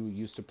 If you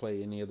used to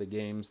play any of the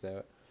games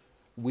that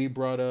we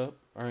brought up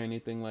or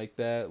anything like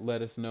that,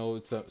 let us know.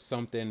 It's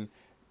something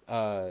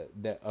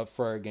that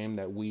for a game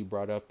that we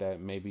brought up that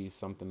maybe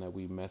something that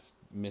we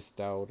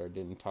missed out or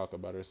didn't talk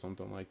about or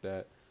something like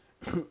that.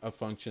 A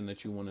function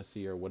that you want to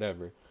see or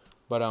whatever.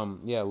 But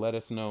yeah, let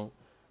us know.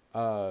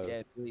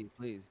 Yeah,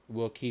 please.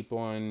 We'll keep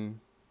on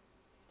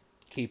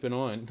keeping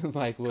on.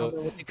 Like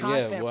Coming with the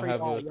yeah, content we'll for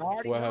have y'all. You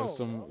already we'll have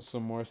know.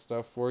 some more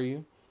stuff for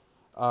you.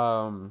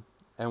 And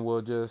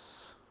we'll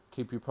just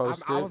keep you I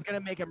posted. was gonna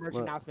make a merch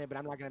Look. announcement, but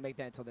I'm not gonna make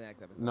that until the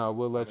next episode. No,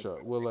 we'll So let I'm y'all.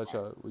 gonna We'll stay let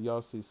quiet.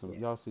 y'all see some. Yeah.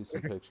 Y'all see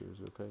some pictures,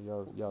 okay?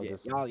 Y'all Yeah, get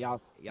some.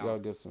 Y'all y'all.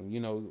 get some. You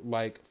know,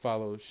 like,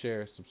 follow,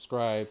 share,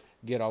 subscribe.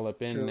 Get all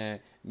up in True.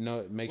 that.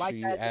 No, make Like sure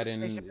you that add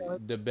notification in bell.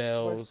 the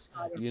bells.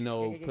 Subscribe, You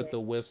know, put the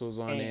whistles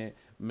on gang. it.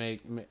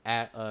 Make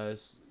at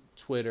us.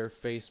 Twitter,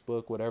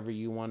 Facebook, whatever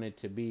you want it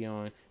to be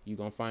on. You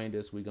gonna find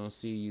us. We gonna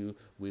see you.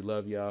 We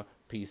love y'all.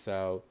 Peace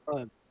out.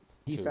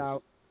 Peace Cheers.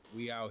 out.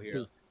 We out here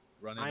Peace.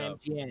 running I am up.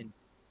 GN.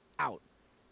 Out.